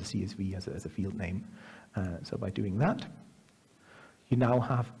from the CSV as a field name. So by doing that, you now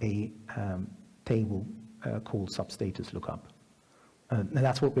have a table called substatus lookup. And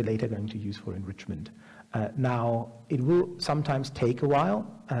that's what we're later going to use for enrichment. Now, it will sometimes take a while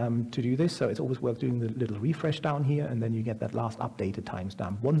to do this, so it's always worth doing the little refresh down here, and then you get that last updated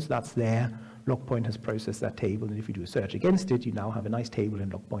timestamp. Once that's there, Logpoint has processed that table, and if you do a search against it, you now have a nice table in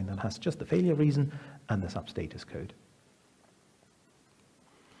Logpoint that has just the failure reason and the substatus code.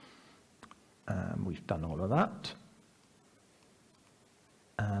 We've done all of that.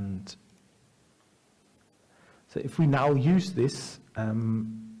 And so if we now use this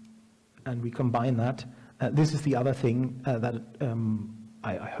and we combine that, this is the other thing that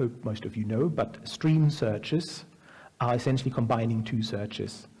I hope most of you know, but stream searches are essentially combining two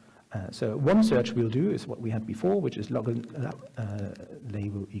searches. So one search we'll do is what we had before, which is login,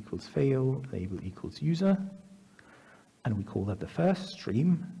 label equals fail, label equals user, and we call that the first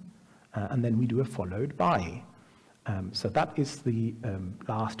stream, and then we do a followed by. So that is the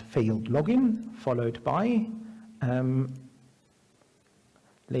last failed login, followed by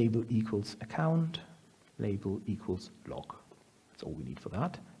label equals account, label equals log. That's all we need for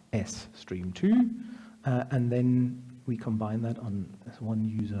that. S stream 2, and then we combine that on as one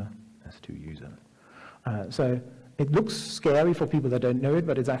user, as two user. So it looks scary for people that don't know it,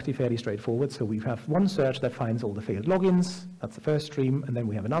 but it's actually fairly straightforward. So we have one search that finds all the failed logins. That's the first stream. And then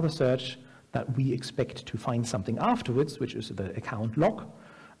we have another search that we expect to find something afterwards, which is the account log.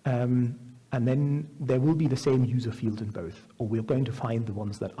 And then there will be the same user field in both, or we're going to find the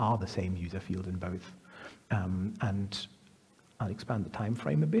ones that are the same user field in both. And I'll expand the time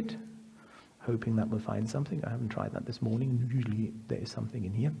frame a bit, hoping that we'll find something. I haven't tried that this morning. Usually there is something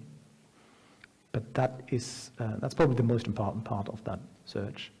in here. But that is, that's probably the most important part of that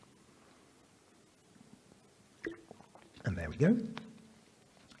search. And there we go.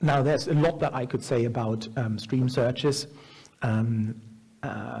 Now there's a lot that I could say about stream searches. And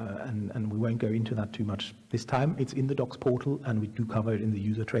we won't go into that too much this time. It's in the docs portal, and we do cover it in the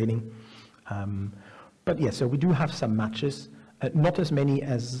user training. But yeah, so we do have some matches, not as many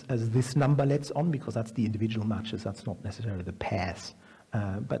as this number lets on, because that's the individual matches, that's not necessarily the pairs.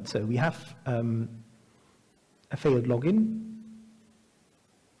 But so we have a failed login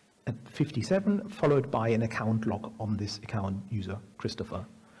at 57, followed by an account log on this account user, Christopher.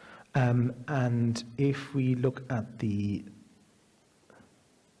 And if we look at the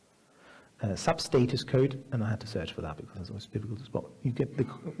sub-status code, and I had to search for that because it's always difficult to spot. You get the,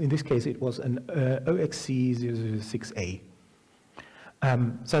 in this case, it was an OXC006A.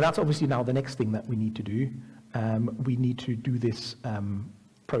 So that's obviously now the next thing that we need to do. We need to do this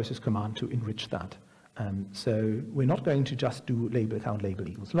process command to enrich that. So we're not going to just do label account label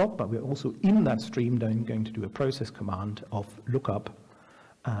equals log, but we're also in that stream then going to do a process command of lookup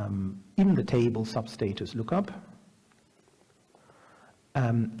in the table substatus lookup.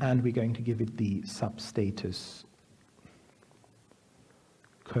 And we're going to give it the substatus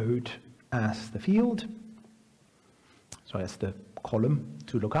code as the field, so as the column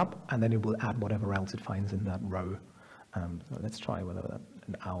to look up, and then it will add whatever else it finds in that row. So let's try whether that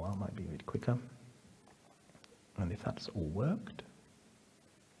an hour might be a bit quicker. And if that's all worked.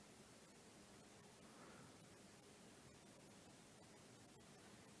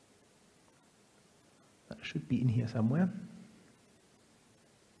 That should be in here somewhere.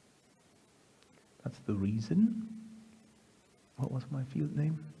 That's the reason. What was my field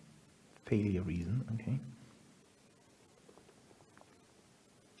name? Failure reason, okay.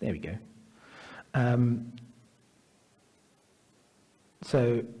 There we go.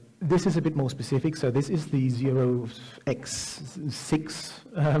 So this is a bit more specific. So this is the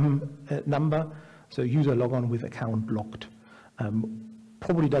 0x6 number. So user logon with account locked.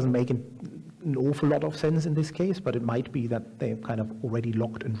 Probably doesn't make an awful lot of sense in this case, but it might be that they're kind of already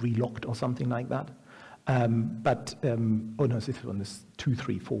locked and relocked or something like that. Oh no, this one is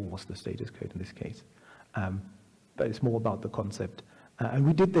 234 was the status code in this case. But it's more about the concept. And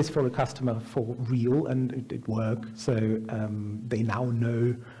we did this for a customer for real, and it did work. So they now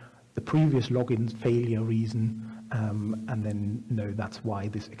know the previous login failure reason, and then know that's why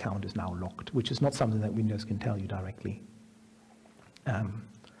this account is now locked, which is not something that Windows can tell you directly.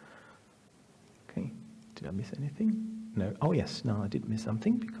 Okay, did I miss anything? No. Oh yes, no, I did miss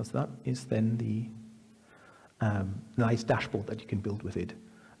something, because that is then the nice dashboard that you can build with it.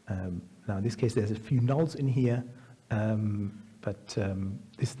 Now in this case, there's a few nulls in here, but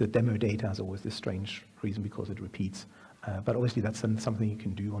this the demo data has always this strange reason because it repeats. But obviously that's something you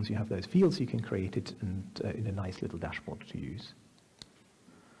can do once you have those fields. You can create it and in a nice little dashboard to use.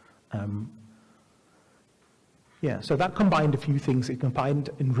 Yeah, so that combined a few things. It combined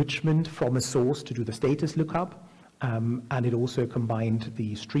enrichment from a source to do the status lookup, and it also combined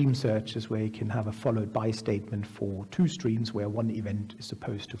the stream searches where you can have a followed by statement for two streams where one event is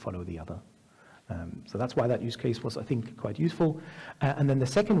supposed to follow the other. So that's why that use case was, I think, quite useful. And then the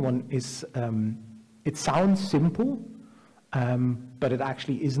second one is, it sounds simple, but it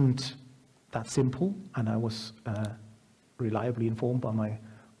actually isn't that simple. And I was reliably informed by my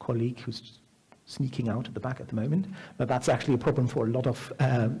colleague who's sneaking out at the back at the moment, but that's actually a problem for a lot of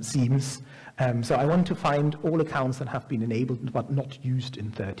themes. So I want to find all accounts that have been enabled but not used in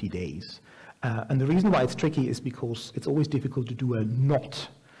 30 days. And the reason why it's tricky is because it's always difficult to do a not,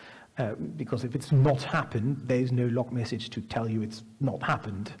 because if it's not happened, there's no log message to tell you it's not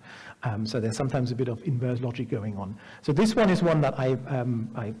happened. So there's sometimes a bit of inverse logic going on. So this one is one that I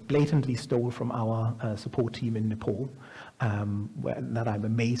blatantly stole from our support team in Nepal, that I'm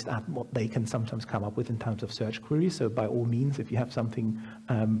amazed at what they can sometimes come up with in terms of search queries. So by all means, if you have something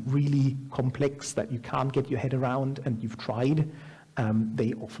really complex that you can't get your head around and you've tried,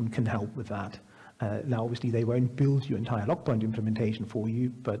 they often can help with that. Now, obviously, they won't build your entire Logpoint implementation for you,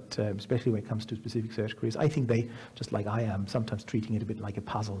 but especially when it comes to specific search queries, I think they, just like I am, sometimes treating it a bit like a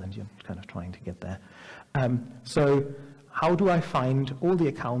puzzle and you're kind of trying to get there. So how do I find all the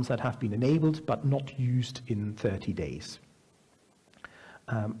accounts that have been enabled but not used in 30 days?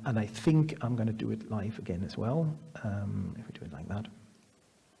 And I think I'm going to do it live again as well, if we do it like that.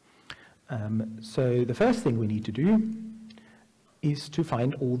 So the first thing we need to do is to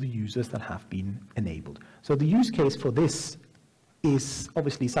find all the users that have been enabled. So the use case for this is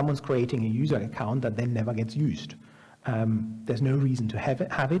obviously someone's creating a user account that then never gets used. There's no reason to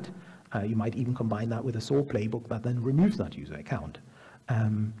have it. You might even combine that with a SAW playbook that then removes that user account.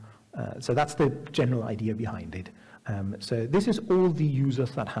 So that's the general idea behind it. So this is all the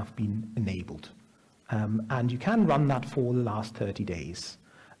users that have been enabled. And you can run that for the last 30 days.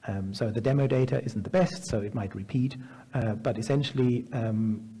 So the demo data isn't the best, so it might repeat. But essentially,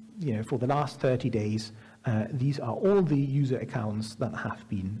 for the last 30 days, these are all the user accounts that have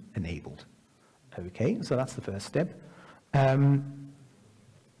been enabled. Okay, so that's the first step.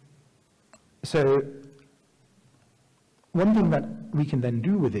 So one thing that we can then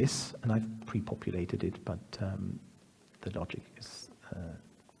do with this, and I've pre-populated it, but the logic is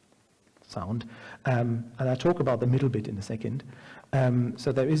sound, and I'll talk about the middle bit in a second.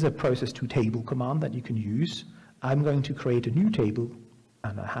 So there is a process to table command that you can use. I'm going to create a new table,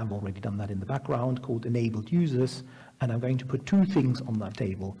 and I have already done that in the background, called enabled users, and I'm going to put two things on that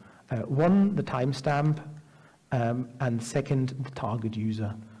table. One, the timestamp, and second, the target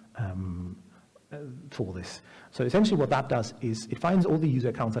user for this. So essentially what that does is it finds all the user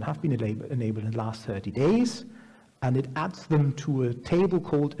accounts that have been enabled in the last 30 days, and it adds them to a table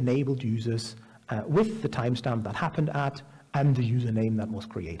called enabled users with the timestamp that happened at and the username that was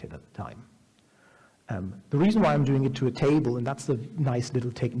created at the time. The reason why I'm doing it to a table, and that's a nice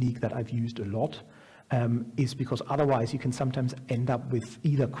little technique that I've used a lot, is because otherwise you can sometimes end up with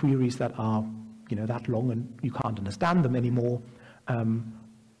either queries that are that long and you can't understand them anymore,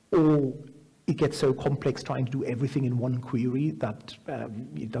 or it gets so complex trying to do everything in one query that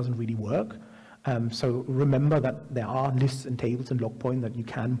it doesn't really work. So remember that there are lists and tables in Logpoint that you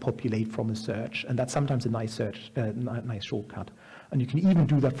can populate from a search, and that's sometimes a nice nice shortcut. And you can even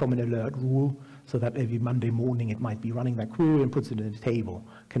do that from an alert rule, so that every Monday morning it might be running that query and puts it in a table.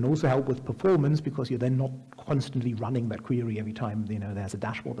 Can also help with performance because you're then not constantly running that query every time there's a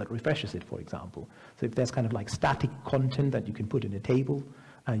dashboard that refreshes it, for example. So if there's kind of like static content that you can put in a table,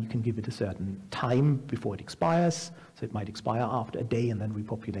 you can give it a certain time before it expires. So it might expire after a day and then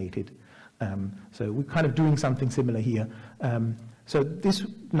repopulate it. So we're kind of doing something similar here. So this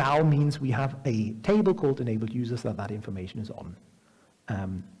now means we have a table called enabled users that information is on.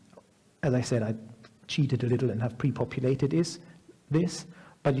 As I said, I cheated a little and have pre-populated this,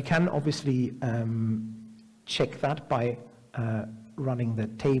 but you can obviously check that by running the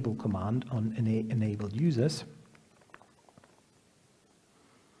table command on enabled users.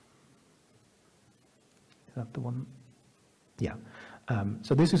 Is that the one? Yeah.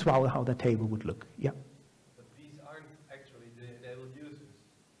 So this is how the table would look. Yeah. But these aren't actually the enabled users.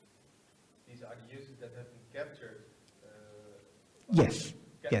 These are the users that have been captured. Yes.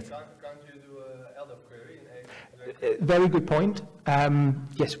 Yes. Can't you do a LDAP query in very good point.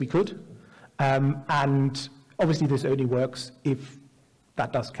 Yes, we could. And obviously this only works if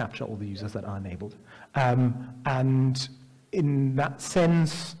that does capture all the users that are enabled. And in that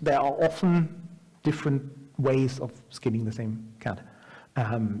sense, there are often different ways of skinning the same cat.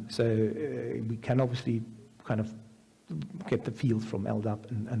 So we can obviously kind of get the fields from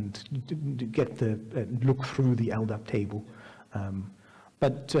LDAP and get the look through the LDAP table.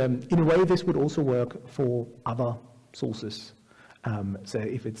 But in a way, this would also work for other sources. So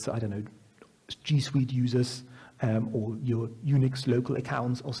if it's, I don't know, G Suite users or your Unix local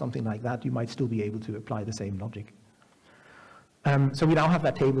accounts or something like that, you might still be able to apply the same logic. So we now have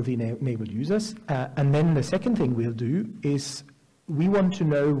that table of the enabled users. And then the second thing we'll do is we want to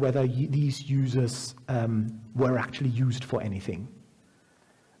know whether these users were actually used for anything.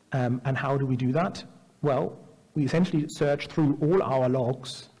 And how do we do that? Well, we essentially search through all our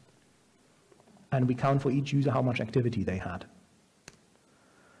logs and we count for each user how much activity they had.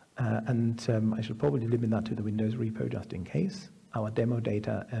 I should probably limit that to the Windows repo just in case. Our demo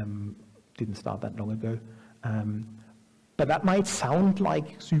data didn't start that long ago. But that might sound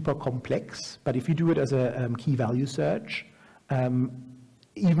like super complex, but if you do it as a key value search,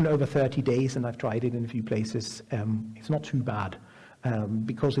 even over 30 days, and I've tried it in a few places, it's not too bad.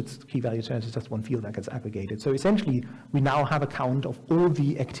 Because it's key value search, it's just one field that gets aggregated. So essentially, we now have a count of all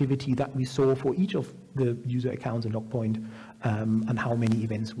the activity that we saw for each of the user accounts in Logpoint and how many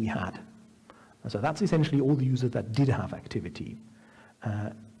events we had. So that's essentially all the users that did have activity.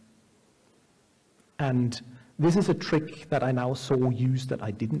 And this is a trick that I now saw used that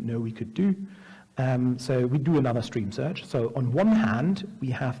I didn't know we could do. So we do another stream search. So on one hand, we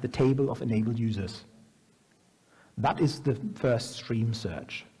have the table of enabled users. That is the first stream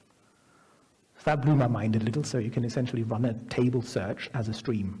search. So that blew my mind a little. So you can essentially run a table search as a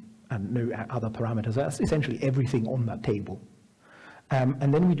stream and no other parameters. That's essentially everything on that table.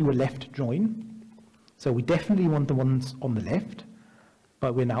 And then we do a left join. So we definitely want the ones on the left,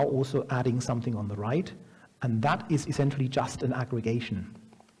 but we're now also adding something on the right. And that is essentially just an aggregation.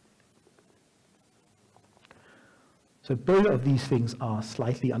 So both of these things are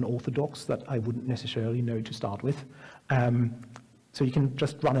slightly unorthodox that I wouldn't necessarily know to start with. So you can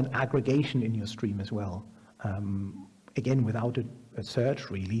just run an aggregation in your stream as well. Again, without a search,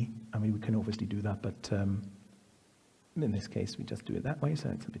 really. I mean, we can obviously do that, but in this case, we just do it that way, so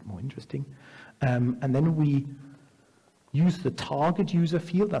it's a bit more interesting. And then we use the target user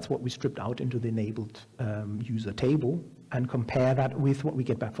field, that's what we stripped out into the enabled user table, and compare that with what we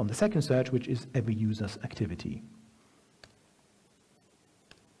get back from the second search, which is every user's activity.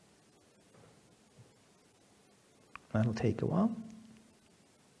 That'll take a while.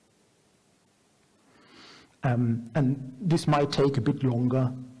 And this might take a bit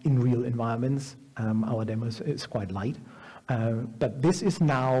longer in real environments. Our demo is quite light. But this is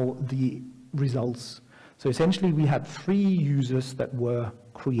now the results. So essentially, we had 3 users that were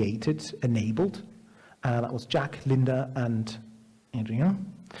created, enabled. That was Jack, Linda, and Adrian.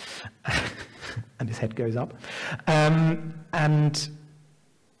 And his head goes up. And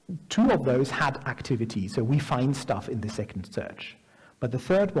 2 of those had activity, so we find stuff in the second search. But the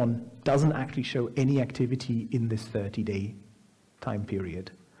third one doesn't actually show any activity in this 30-day time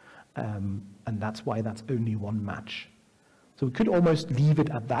period. And that's why that's only 1 match. So we could almost leave it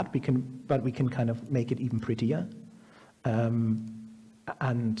at that, but we can kind of make it even prettier.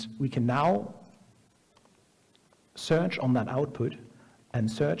 And we can now search on that output and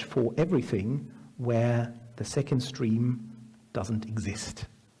search for everything where the second stream doesn't exist,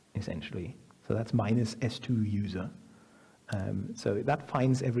 essentially. So that's minus S2 user. So that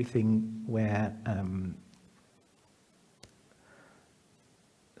finds everything where,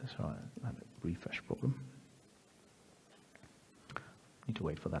 sorry, I had a refresh problem. Need to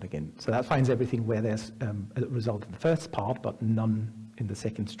wait for that again. So that finds everything where there's a result in the first part, but none in the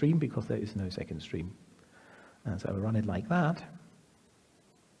second stream because there is no second stream. So I run it like that.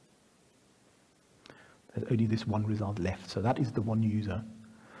 There's only this one result left. So that is the one user.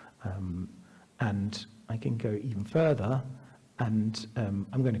 And I can go even further, and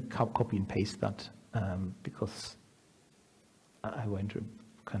I'm going to copy and paste that because I want to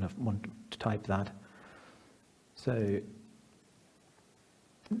type that. So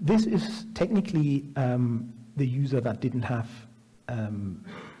this is technically the user that didn't have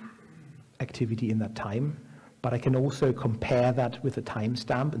activity in that time, but I can also compare that with a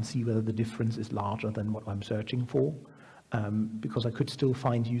timestamp and see whether the difference is larger than what I'm searching for, because I could still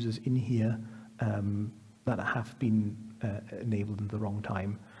find users in here that have been enabled in the wrong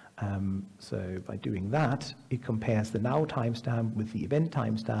time. So by doing that, it compares the now timestamp with the event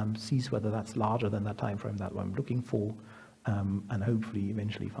timestamp, sees whether that's larger than that time frame that I'm looking for, and hopefully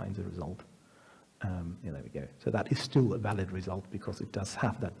eventually finds a result. Yeah, there we go. So that is still a valid result because it does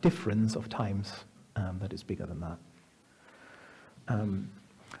have that difference of times that is bigger than that.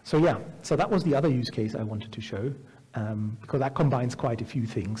 So yeah, so that was the other use case I wanted to show, because that combines quite a few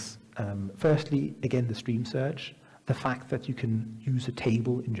things. Firstly, again, the stream search, the fact that you can use a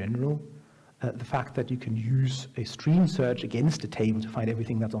table in general, the fact that you can use a stream search against a table to find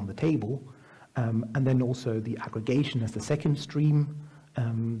everything that's on the table, and then also the aggregation as the second stream,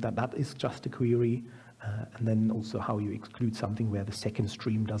 that is just a query, and then also how you exclude something where the second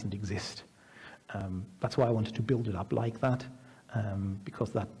stream doesn't exist. That's why I wanted to build it up like that,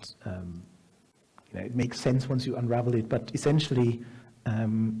 because that it makes sense once you unravel it, but essentially,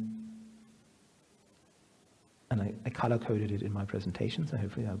 and I color-coded it in my presentation, so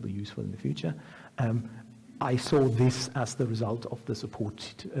hopefully that'll be useful in the future. I saw this as the result of the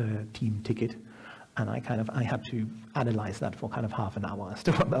support team ticket, and I had to analyze that for kind of half an hour as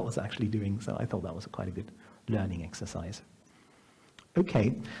to what that was actually doing, so I thought that was quite a good learning exercise.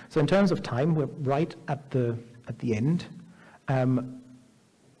 Okay, so in terms of time, we're right at the end.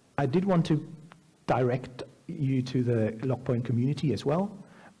 I did want to direct you to the Logpoint community as well.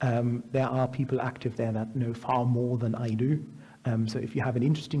 There are people active there that know far more than I do. So if you have an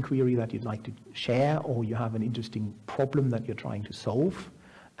interesting query that you'd like to share, or you have an interesting problem that you're trying to solve,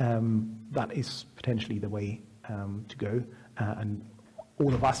 that is potentially the way to go. And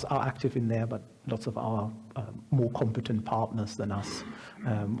all of us are active in there, but lots of our more competent partners than us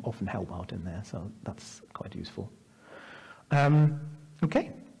often help out in there. So that's quite useful.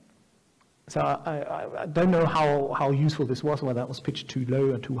 Okay. So I don't know how useful this was, whether that was pitched too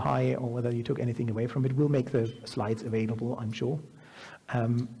low or too high, or whether you took anything away from it. We'll make the slides available, I'm sure.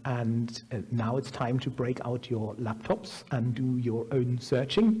 And now it's time to break out your laptops and do your own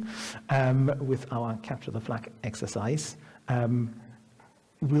searching with our Capture the Flag exercise.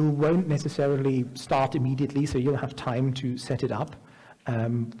 We won't necessarily start immediately, so you'll have time to set it up.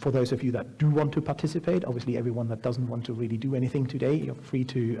 For those of you that do want to participate, obviously everyone that doesn't want to really do anything today, you're free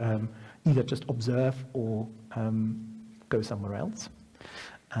to either just observe or go somewhere else.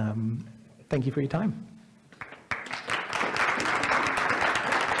 Thank you for your time.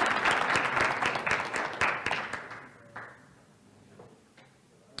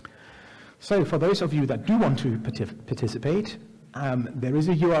 So for those of you that do want to participate, there is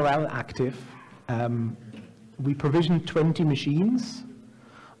a URL active. We provisioned 20 machines.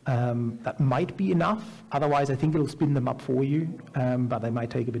 That might be enough. Otherwise, I think it'll spin them up for you, but they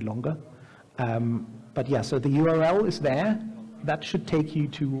might take a bit longer. But yeah, so the URL is there. That should take you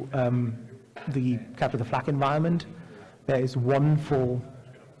to the Capture the Flag environment. There is one for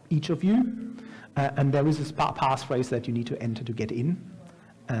each of you, and there is a passphrase that you need to enter to get in,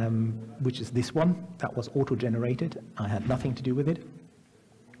 which is this one. That was auto-generated. I had nothing to do with it.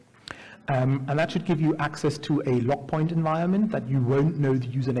 And that should give you access to a Logpoint environment that you won't know the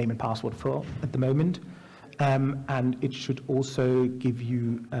username and password for at the moment. And it should also give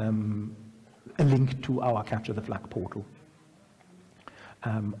you a link to our Capture the Flag portal.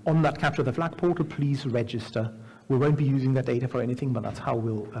 On that Capture the Flag portal, please register. We won't be using that data for anything, but that's how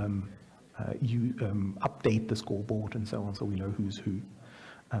we'll update the scoreboard and so on, so we know who's who.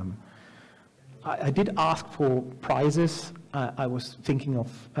 I did ask for prizes. I was thinking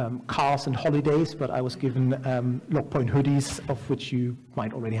of cars and holidays, but I was given Logpoint hoodies, of which you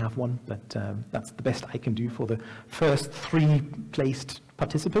might already have one, but that's the best I can do for the first 3 placed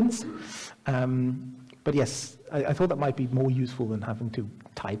participants. But yes, I thought that might be more useful than having to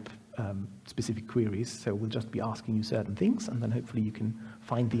type specific queries, so we'll just be asking you certain things, and then hopefully you can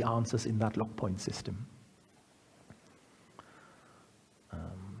find the answers in that Logpoint system.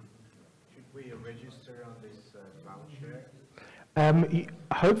 We register on this file share?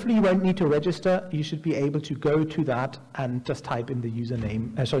 Hopefully you won't need to register. You should be able to go to that and just type in the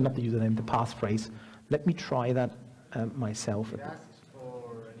username, sorry, not the username, the passphrase. Let me try that myself. It asks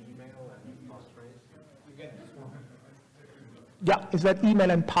for an email and passphrase. You get this one. Yeah, is that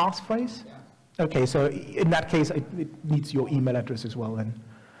email and passphrase? Yeah. Okay, so in that case, it needs your email address as well then.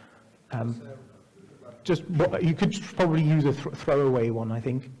 Just, you could probably use a throwaway one, I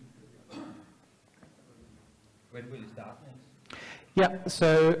think. When will it start? Yeah,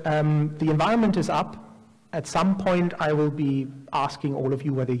 so the environment is up. At some point, I will be asking all of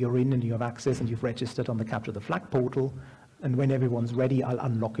you whether you're in and you have access and you've registered on the Capture the Flag portal. And when everyone's ready, I'll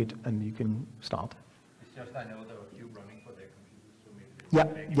unlock it and you can start. It's just I know there are a few running for their computers.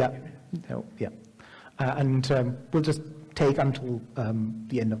 So And we'll just take until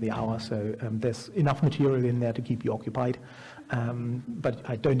the end of the hour, so there's enough material in there to keep you occupied. But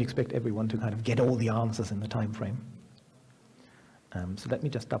I don't expect everyone to kind of get all the answers in the time frame. So let me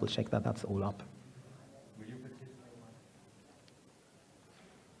just double check that that's all up. Will you participate?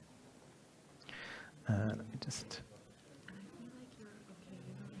 Let me just...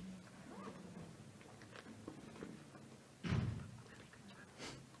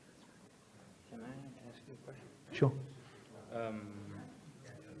 Can I ask you a question? Sure.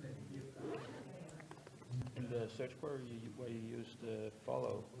 In the search bar where you use the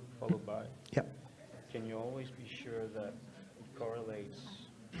followed by, Yep. can you always be sure that it correlates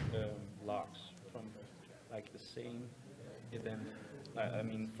logs from like the same event? I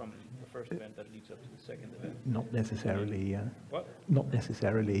mean, from the first event that leads up to the second event? Not necessarily, yeah. What? Not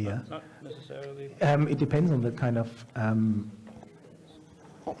necessarily, yeah. Not necessarily. It depends on the kind of... on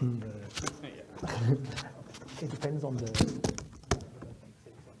the... Yeah. It depends on the... So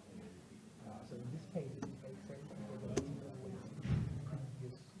in this case, it makes sense because the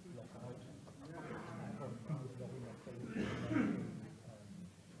previous lockout or previous login of failed.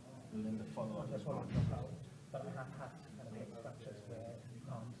 And then the follow-up is one. But I have had kind of structures where you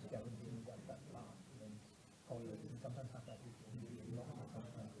can't guarantee that that lasts. And then always, you sometimes have that with logs or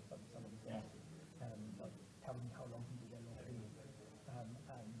sometimes with some of the things. Like telling how long people they're logged in. And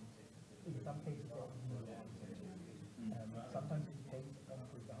in some cases, there are no answers. Sometimes it depends on,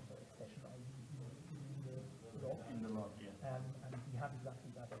 for example, a session ID in the log. In the log, yeah. And we had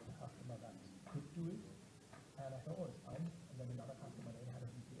exactly that as a customer that could do it. And I thought, oh, it's fine. And then another customer, they had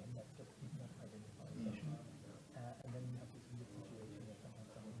a VPN that just did not identify a session. And then you have this weird situation where sometimes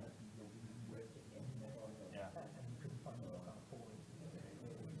someone might be logging in again. Yeah. And you couldn't find a lockout for it.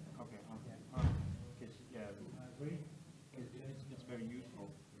 Okay.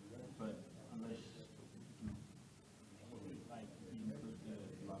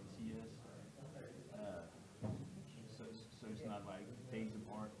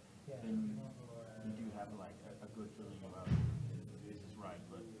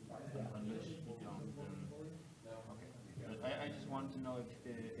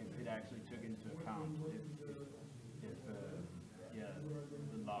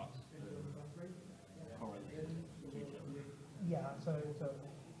 So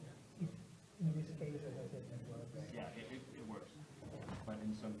if in this case, as I said, it works. Yeah, it works. But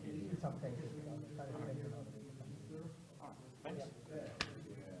in some cases. In some cases, it doesn't. Thanks.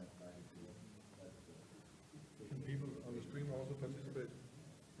 Can people on the stream also participate?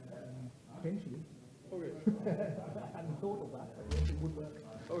 Potentially. Okay. I hadn't thought of that, but yes, it would work.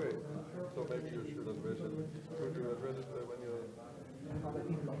 Okay. So maybe you should address it. Should you address it when you're... Other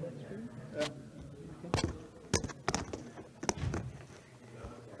people on that stream? Yeah.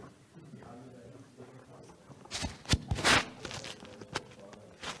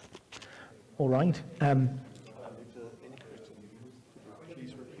 All right. If there are any questions,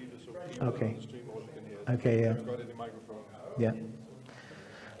 please repeat it so people Okay. on the stream also can hear it. Okay, yeah. Have you got any microphone? Yeah.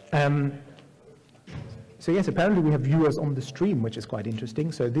 So yes, apparently we have viewers on the stream, which is quite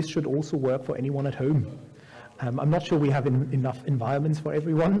interesting. So this should also work for anyone at home. I'm not sure we have enough environments for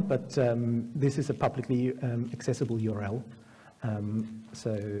everyone, but this is a publicly accessible URL.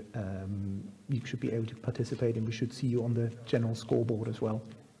 So you should be able to participate, and we should see you on the general scoreboard as well.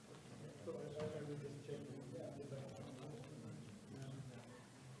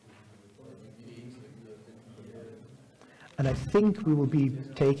 And I think we will be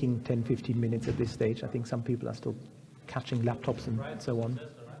taking 10-15 minutes at this stage. I think some people are still catching laptops and so on.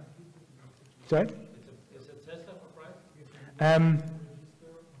 Sorry? Is it Tesla for price?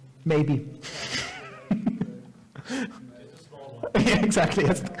 Maybe. Just a small one. Yeah, exactly. I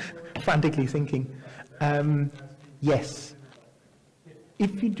was frantically thinking. Yes.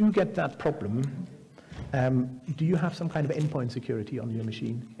 If you do get that problem, do you have some kind of endpoint security on your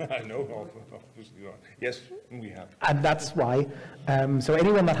machine? I know, obviously not. Yes, we have. And that's why. So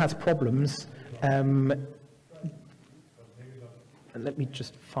anyone that has problems, let me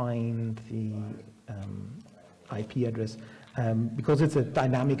just find the IP address. Because it's a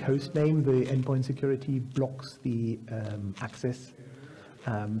dynamic host name, the endpoint security blocks the access.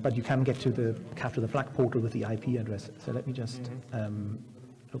 But you can get to the capture the flag portal with the IP address. So let me just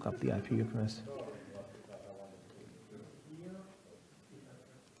look up the IP address.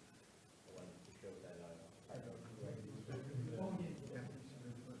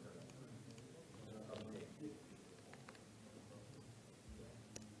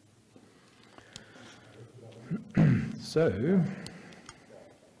 So,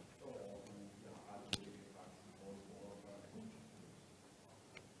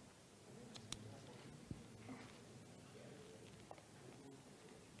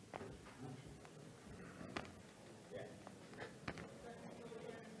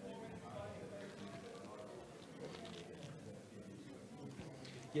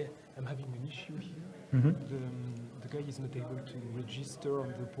 Yeah, I'm having an issue here. The guy is not able to register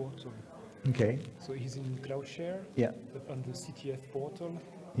on the portal. okay, So he's in CloudShare. yeah, On the CTF portal.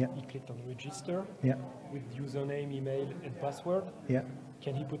 yeah, He clicked on register yeah, with username, email, and password. yeah,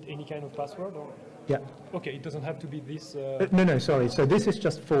 Can he put any kind of password? Or? yeah. Okay, it doesn't have to be this. No, sorry. So this is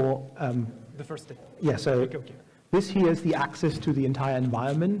just for, The first step. yeah, so Okay. this here is the access to the entire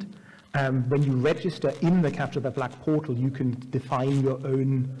environment. When you register in the Capture the Flag portal, you can define your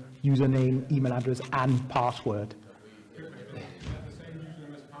own username, email address, and password. The same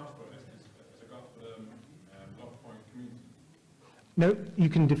username as password as a Logpoint community. No, you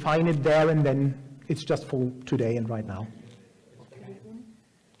can define it there, and then it's just for today and right now.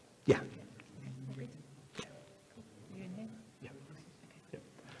 Yeah.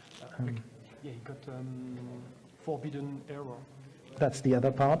 Yeah, he got forbidden error. That's the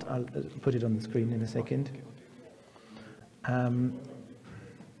other part. I'll put it on the screen in a second.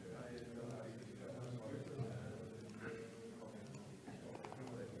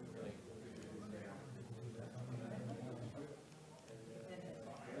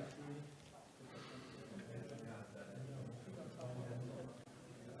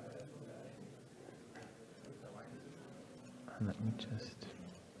 Let me just...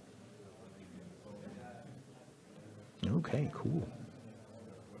 Okay, cool.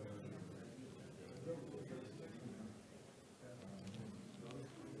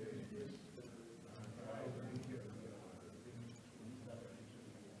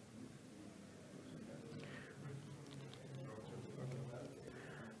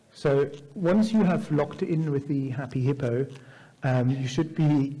 So once you have logged in with the Happy Hippo, you should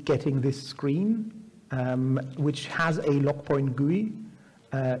be getting this screen, which has a Logpoint GUI.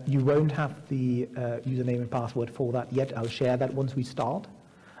 You won't have the username and password for that yet. I'll share that once we start.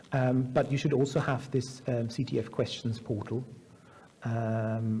 But you should also have this CTF questions portal.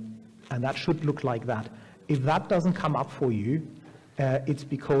 And that should look like that. If that doesn't come up for you, it's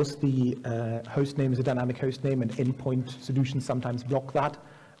because the host name is a dynamic host name, and endpoint solutions sometimes block that.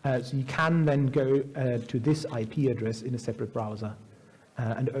 So you can then go to this IP address in a separate browser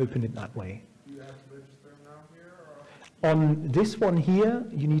and open it that way. Do you have to register now here? Or? On this one here,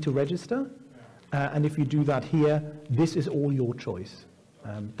 you need to register. And if you do that here, this is all your choice.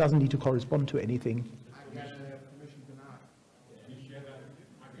 Doesn't need to correspond to anything. I got permission denied.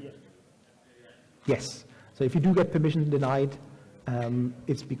 Yes. So if you do get permission denied,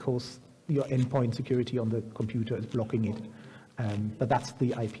 it's because your endpoint security on the computer is blocking it. But that's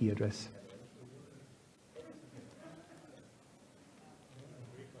the IP address.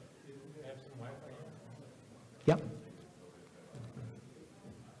 Yeah.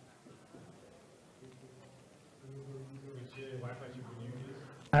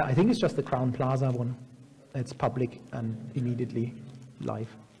 I think it's just the Crown Plaza one. It's public and immediately live.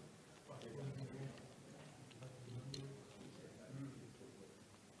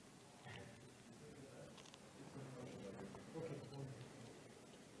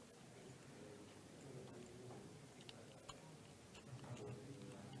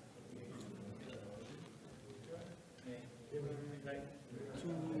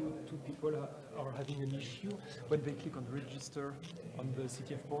 Two people are having an issue when they click on register on the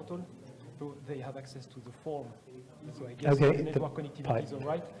CTF portal. So they have access to the form. So I guess Okay, the network connectivity is all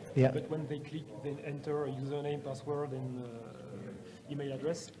right. Yeah. But when they click, then enter a username, password, and email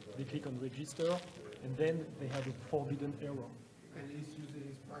address, they click on register, and then they have a forbidden error. And he's using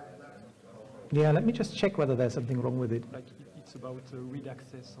his private laptop. Yeah, let me just check whether there's something wrong with it. Like it's about read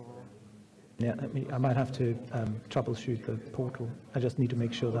access or. Yeah, I might have to troubleshoot the portal. I just need to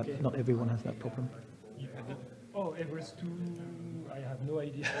make sure that not everyone has that problem. Oh, Everest 2, I have no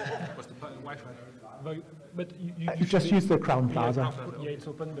idea. What's the Wi-Fi? But you You just should- use the Crown Plaza. Yeah, it's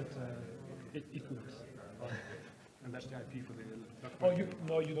open, but it works. And that's the IP for the Oh,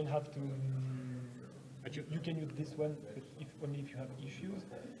 no, you don't have to. You can use this one, but only if you have issues.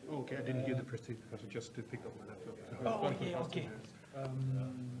 Oh, okay, I didn't hear the first thing because I just to pick up my laptop. Oh, yeah, okay.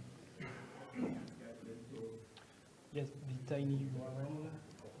 Yes, the tiny URL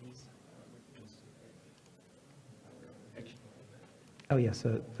is. Oh, yes,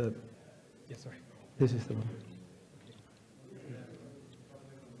 so Yes, sorry. this is the one.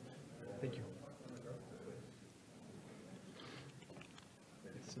 Thank you.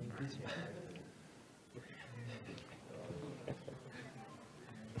 It's this one.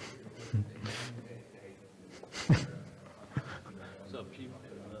 So people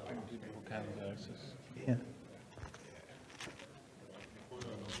who can't have access. Yeah.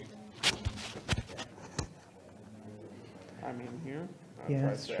 I'm in here. I Yeah,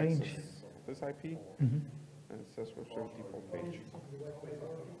 tried it's to strange. access this IP, Mhm. and it says we're showing default page.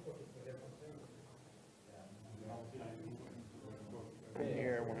 And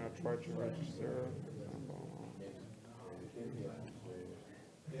here, when I try to register,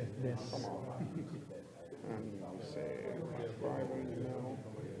 Yes. come on, and you say private email,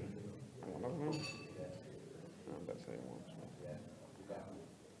 one of them, and that's how you want to.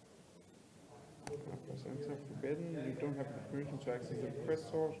 Press enter, forbidden, you don't have the permission to access the request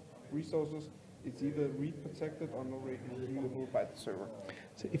source resources. It's either read protected or not readable by the server.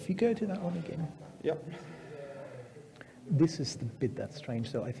 So if you go to that one again, Yep. this is the bit that's strange.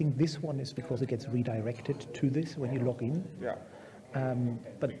 So I think this one is because it gets redirected to this when you log in. Yeah.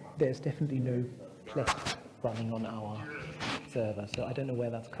 But there's definitely no Plex running on our server, so I don't know where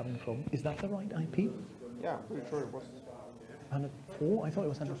that's coming from. Is that the right IP? Yeah, pretty sure it was. 104? I thought it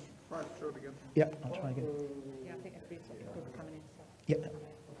was 100. Try to show it again. Yeah, I'll try again. Yeah, I think every people coming in. So. Yeah.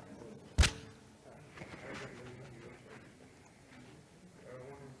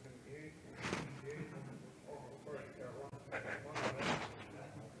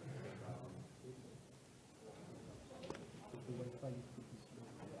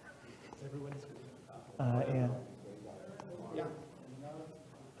 Yeah.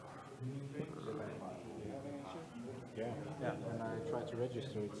 Yeah, when I try to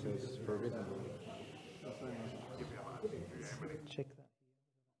register, it says forbidden. Check that.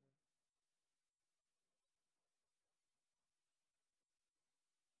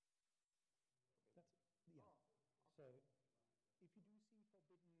 So if you do see forbidden, the challenge hasn't started yet, that's what we're at. You probably should be able to, yeah. So you still get a forbidden, but if it says it hasn't started yet, then you're in the right place and then you just need to wait until you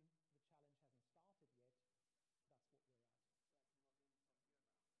start.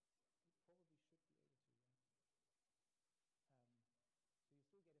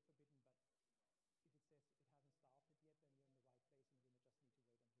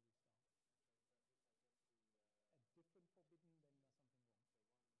 A different forbidden, then there's something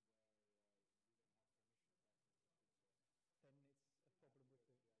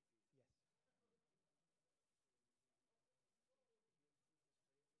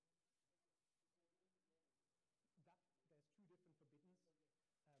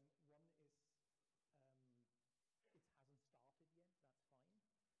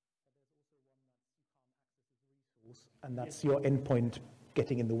and that's your endpoint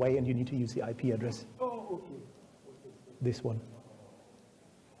getting in the way, and you need to use the IP address. Oh, okay. This one.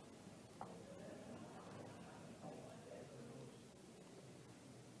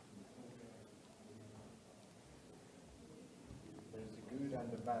 There's the good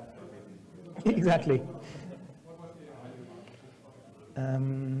and the bad. Exactly.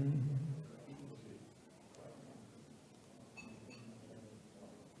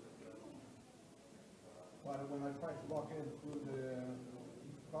 But when I try to log in through the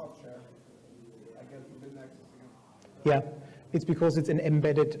cloud share, I get forbidden access again. Yeah, it's because it's an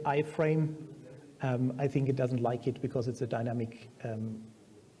embedded iframe. I think it doesn't like it because it's a dynamic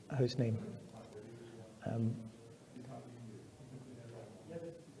host name.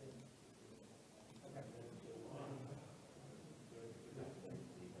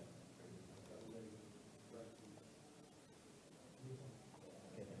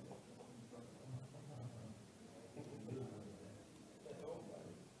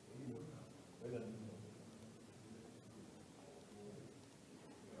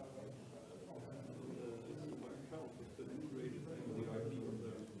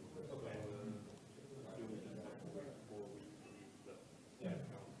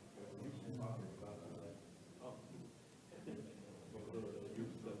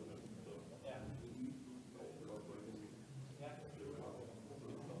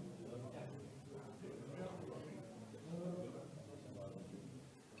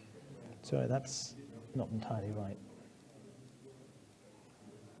 Sorry, that's not entirely right.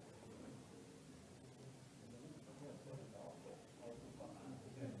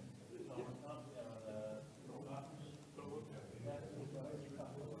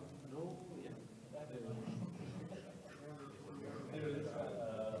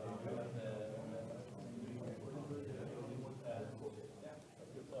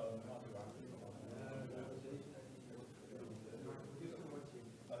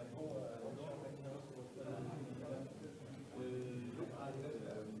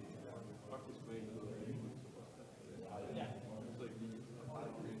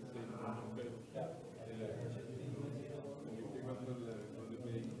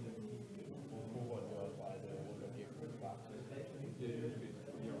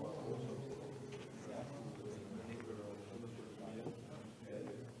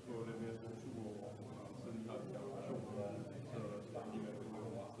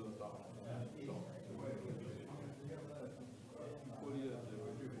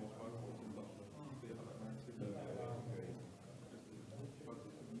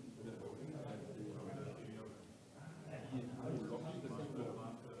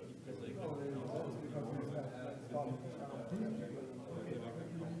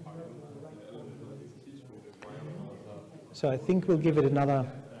 So I think we'll give it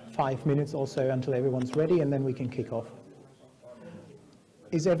another 5 minutes or so until everyone's ready, and then we can kick off.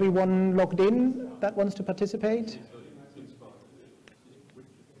 Is everyone logged in that wants to participate?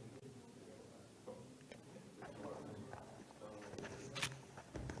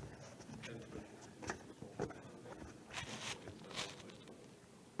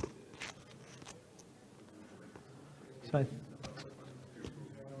 So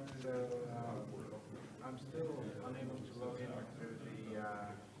I'm still unable to log in through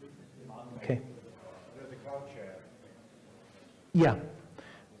okay. the cloud share. Yeah,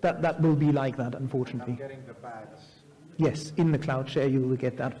 that will be like that, unfortunately. I'm getting the badge. Yes, in the cloud share you will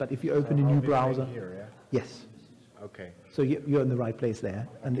get that, but if you open a new browser, Here, yeah? yes. Okay. So you're in the right place there,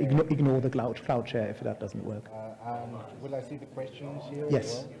 and ignore the cloud share if that doesn't work. Will I see the questions here? Yes.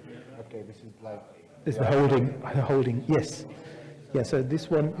 As well? Okay, this is like. There's the holding, yes. Yeah, so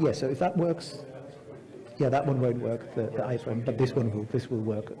this one, yeah, so if that works, yeah, that one won't work, the iframe, but this will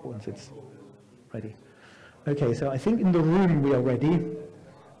work once it's ready. Okay, so I think in the room we are ready.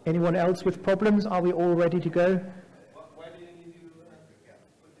 Anyone else with problems? Are we all ready to go?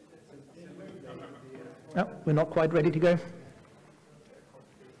 No, we're not quite ready to go.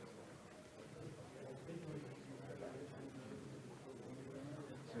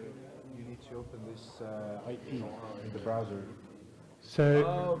 You need to open this IP in the browser. So,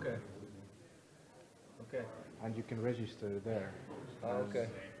 okay. Okay. And you can register there. Okay.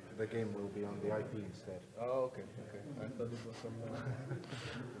 The game will be on the IP instead. Oh, okay. Okay. I thought it was some.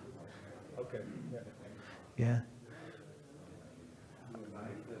 Okay. Yeah. yeah.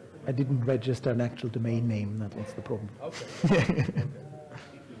 I didn't register an actual domain name, that was the problem. Okay.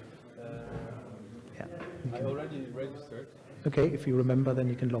 Yeah. I already registered. Okay, if you remember, then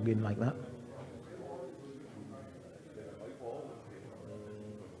you can log in like that.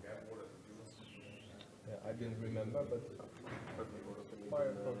 Yeah, I didn't remember, but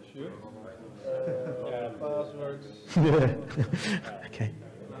Firefox should. Passwords. Okay.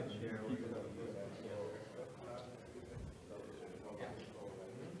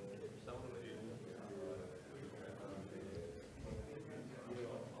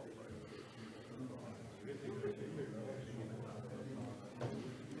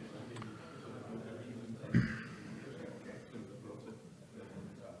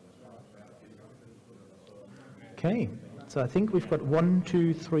 Okay, so I think we've got 1,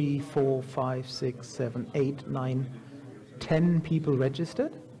 2, 3, 4, 5, 6, 7, 8, 9, 10 people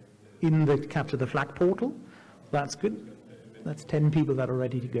registered in the Capture the Flag portal. That's good. That's 10 people that are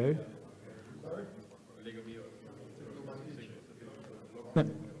ready to go. No,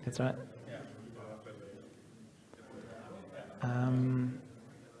 that's all right.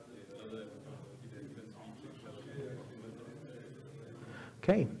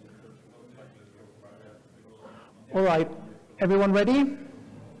 Okay. All right, everyone ready?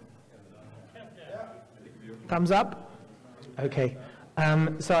 Thumbs up? Okay.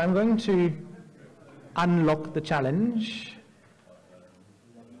 So I'm going to unlock the challenge.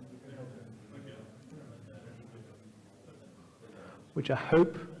 Which I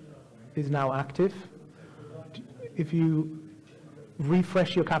hope is now active. If you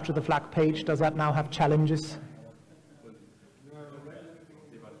refresh your Capture the Flag page, does that now have challenges?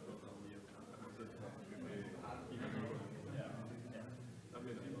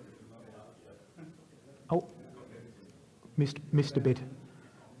 Oh, missed a bit.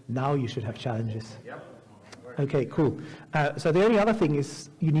 Now you should have challenges. Okay, cool. So the only other thing is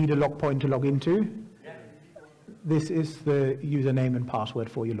you need a Logpoint to log into. This is the username and password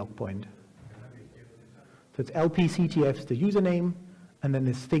for your Logpoint. So it's LPCTF, the username, and then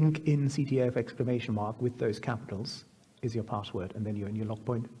this think in CTF exclamation mark with those capitals is your password, and then you're in your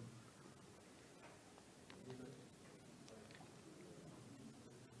Logpoint.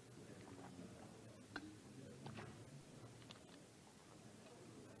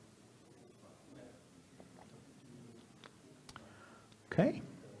 Okay.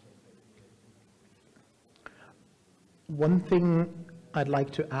 One thing I'd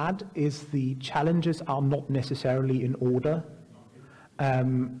like to add is the challenges are not necessarily in order,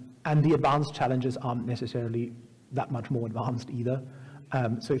 and the advanced challenges aren't necessarily that much more advanced either.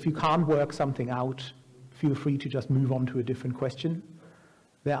 So if you can't work something out, feel free to just move on to a different question.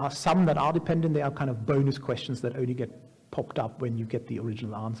 There are some that are dependent. They are kind of bonus questions that only get popped up when you get the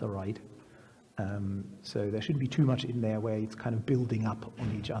original answer right. So there shouldn't be too much in there where it's kind of building up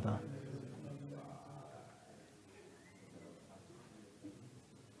on each other.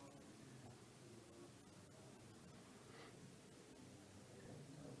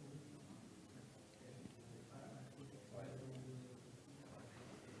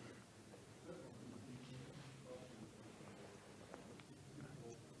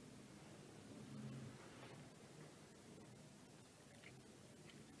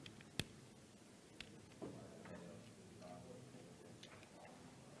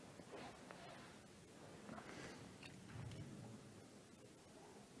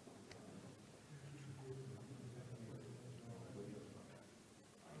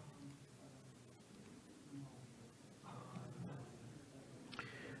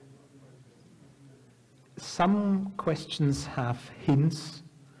 Some questions have hints,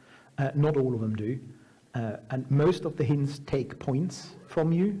 not all of them do, and most of the hints take points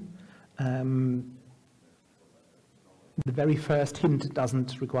from you. The very first hint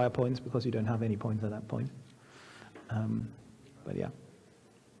doesn't require points because you don't have any points at that point. But yeah.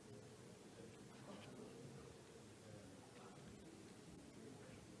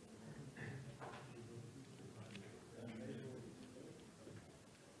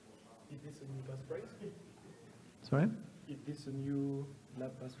 Is this a new passphrase? Sorry? Is this a new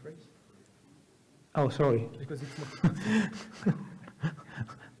lab passphrase? Oh, sorry. Because it's not.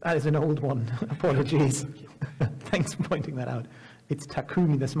 That is an old one. Apologies. Thanks for pointing that out. It's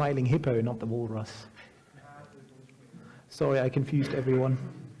Takumi, the smiling hippo, not the walrus. Sorry, I confused everyone.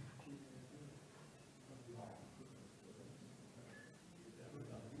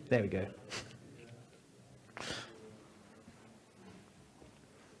 There we go.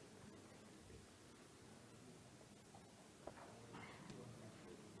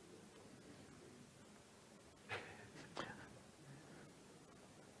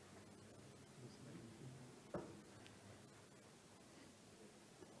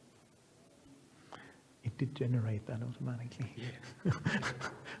 It did generate that automatically.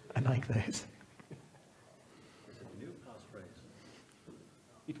 I like those. It's a new passphrase.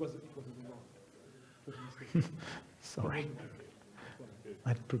 It was a new one. Sorry.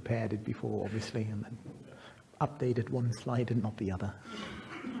 I'd prepared it before, obviously, and then updated one slide and not the other.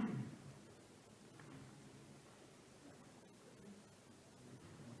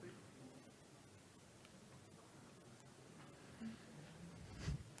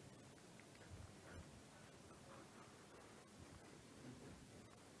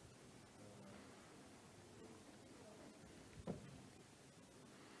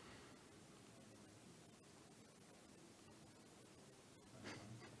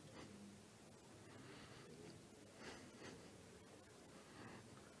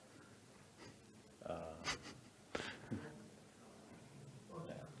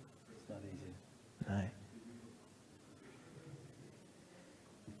 It's not easy. No.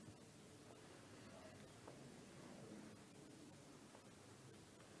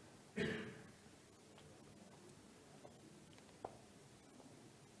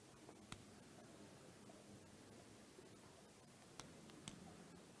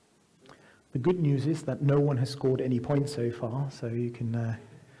 The good news is that no one has scored any points so far, so you can,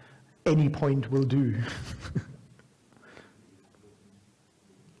 any point will do.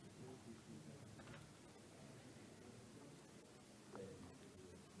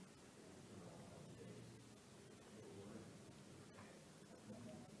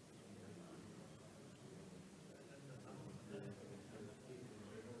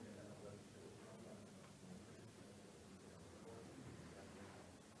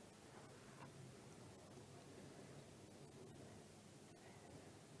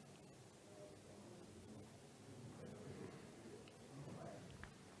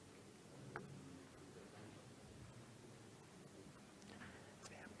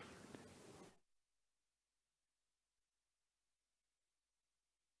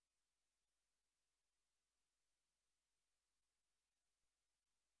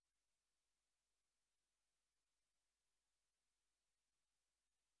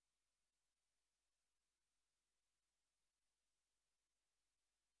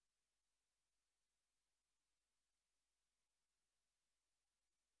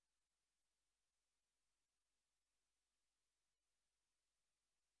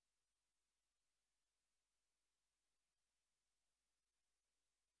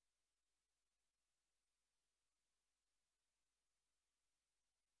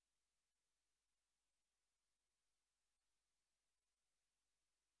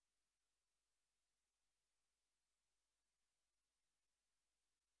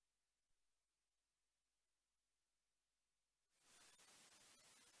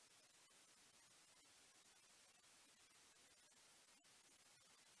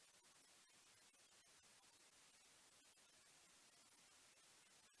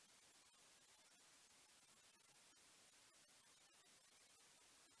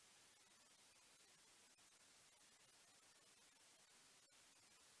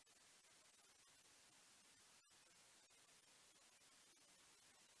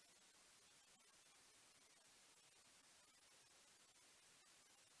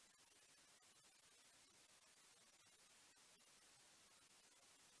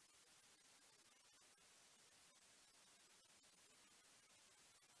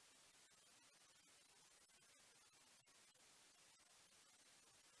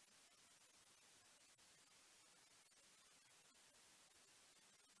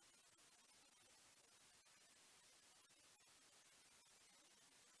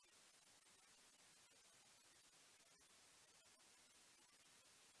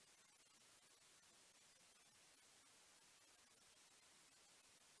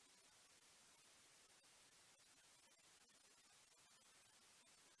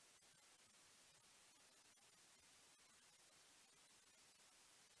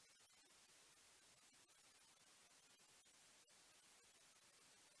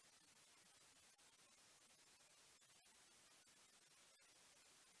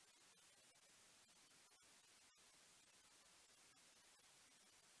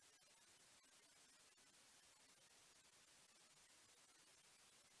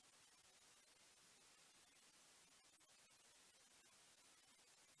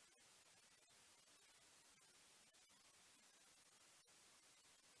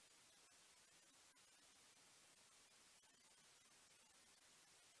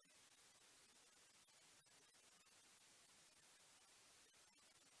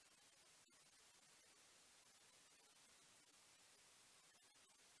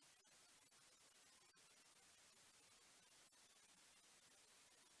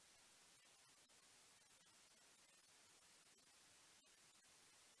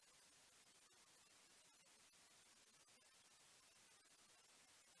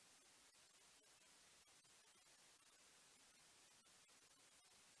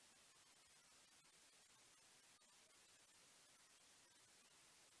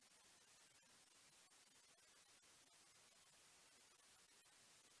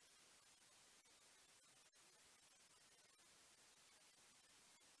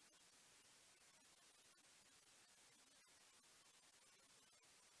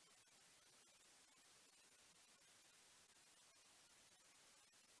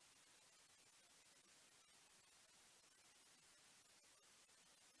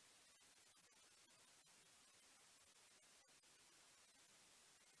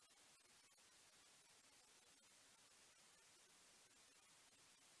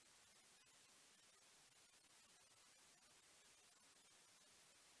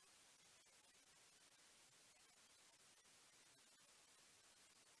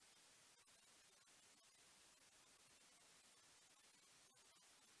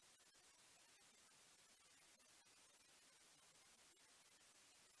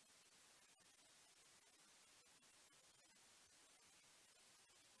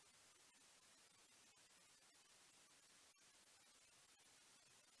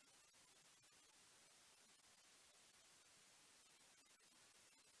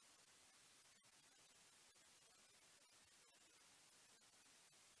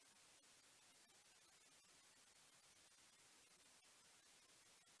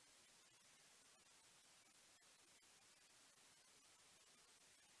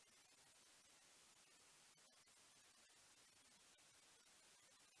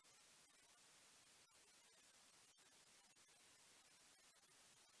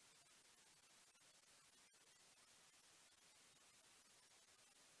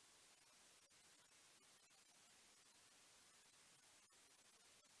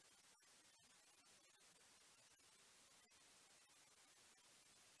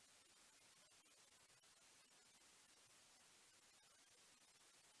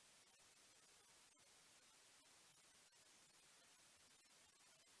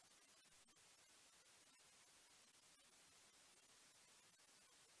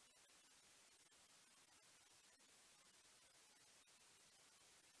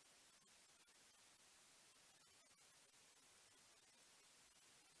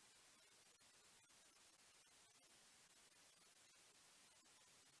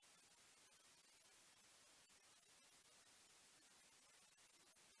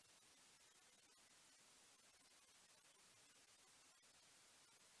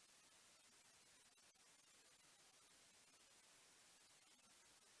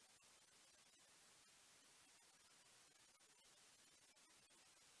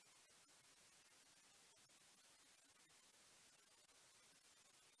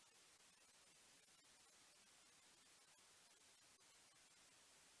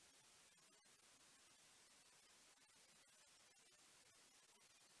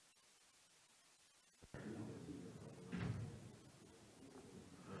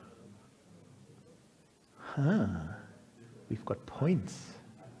 We've got points.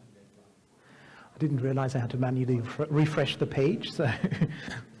 I didn't realize I had to manually refresh the page, so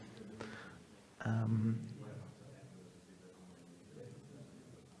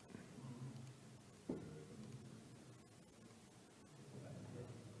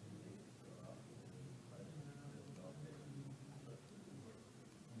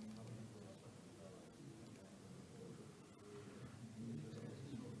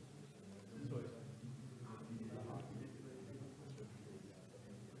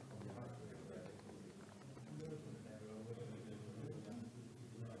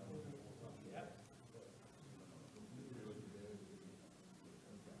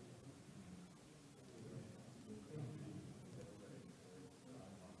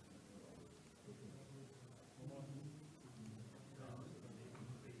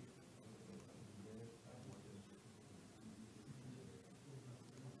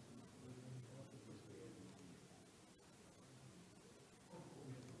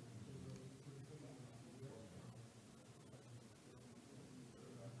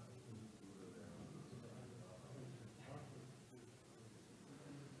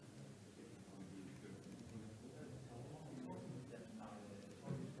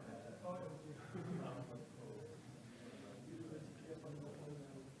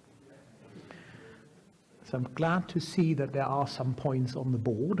I'm glad to see that there are some points on the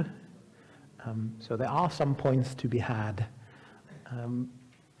board. So there are some points to be had.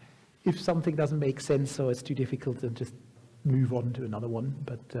 If something doesn't make sense or it's too difficult, then just move on to another one.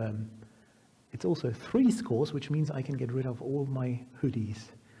 But it's also 3 scores, which means I can get rid of all my hoodies.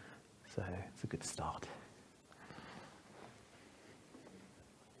 So it's a good start.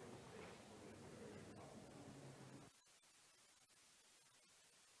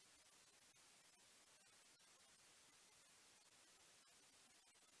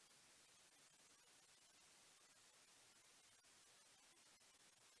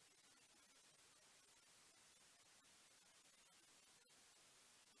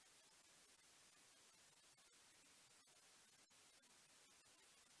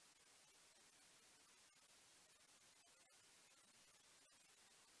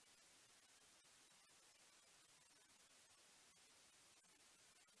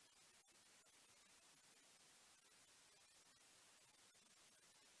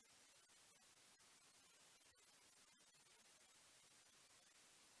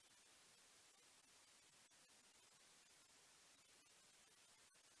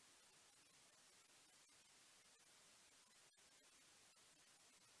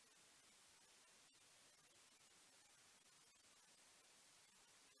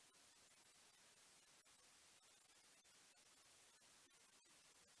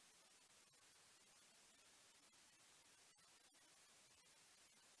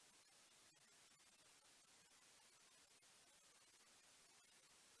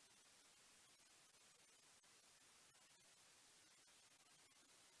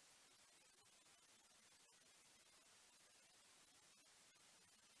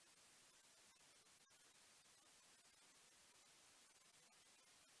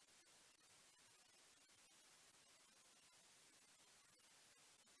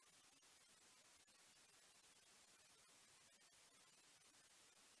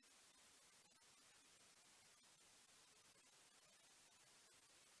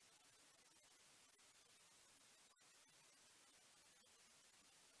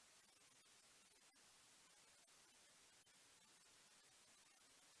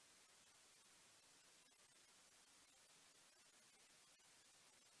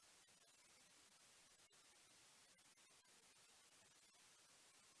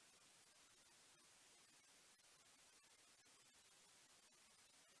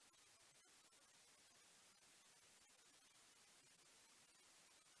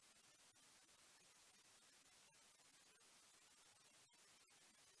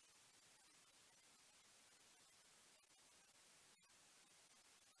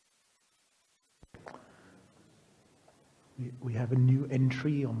 We have a new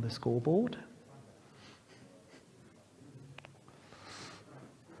entry on the scoreboard.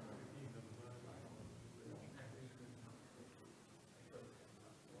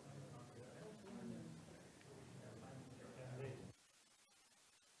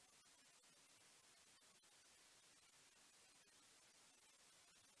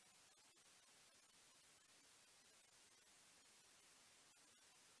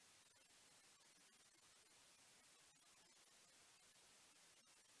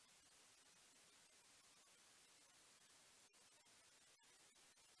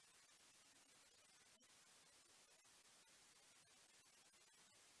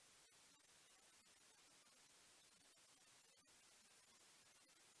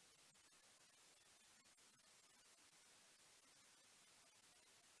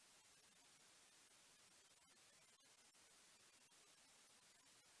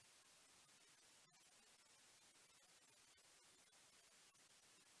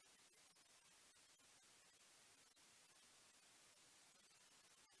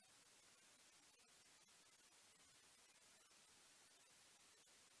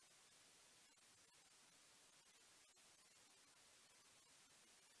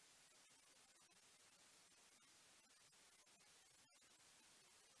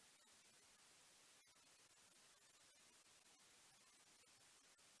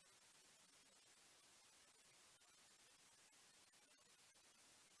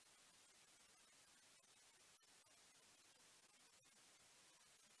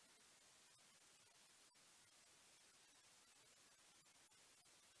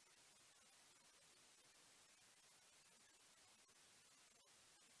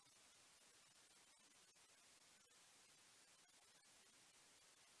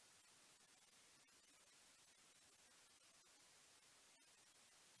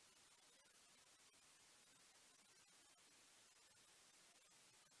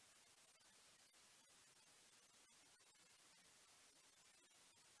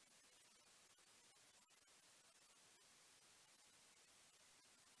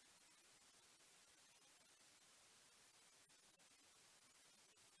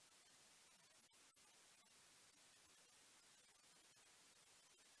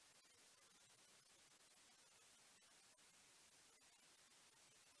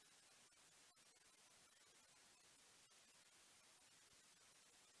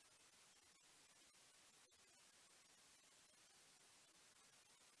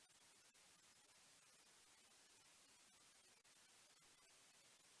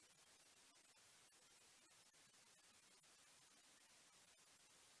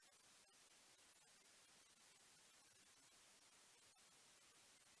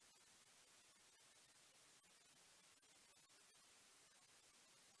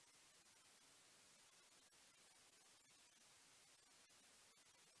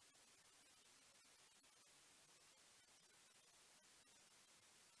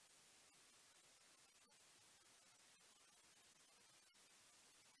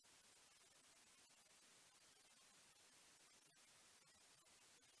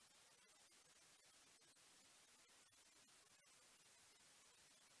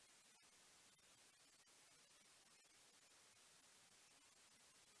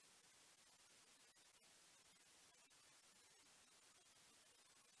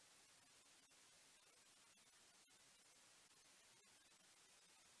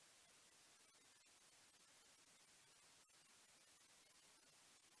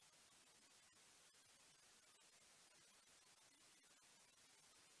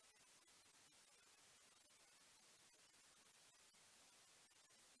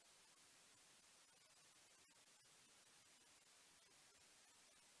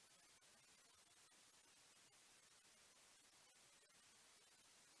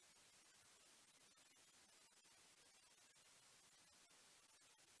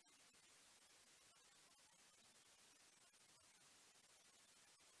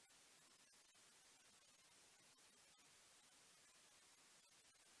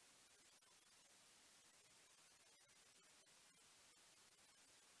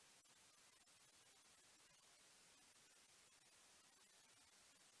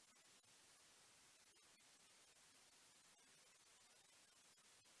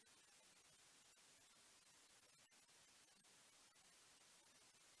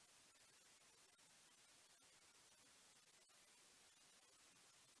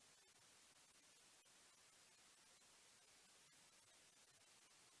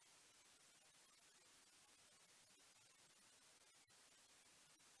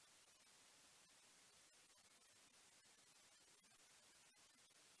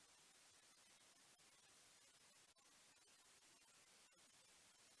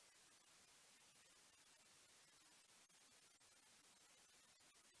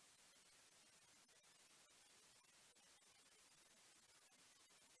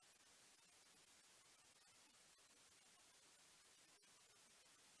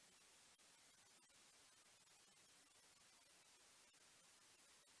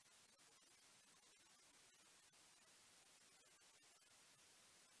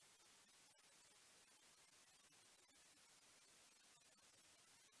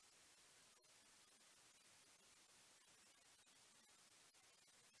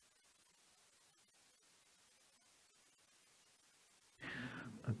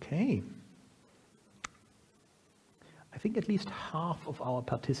 Okay. I think at least half of our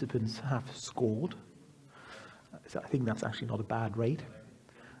participants have scored. So I think that's actually not a bad rate.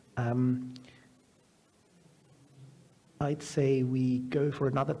 I'd say we go for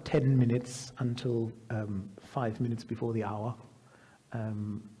another 10 minutes until 5 minutes before the hour.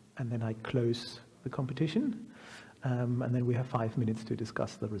 And then I close the competition. And then we have 5 minutes to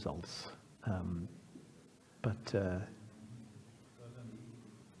discuss the results.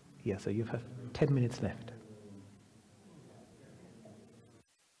 Yeah, so you have 10 minutes left.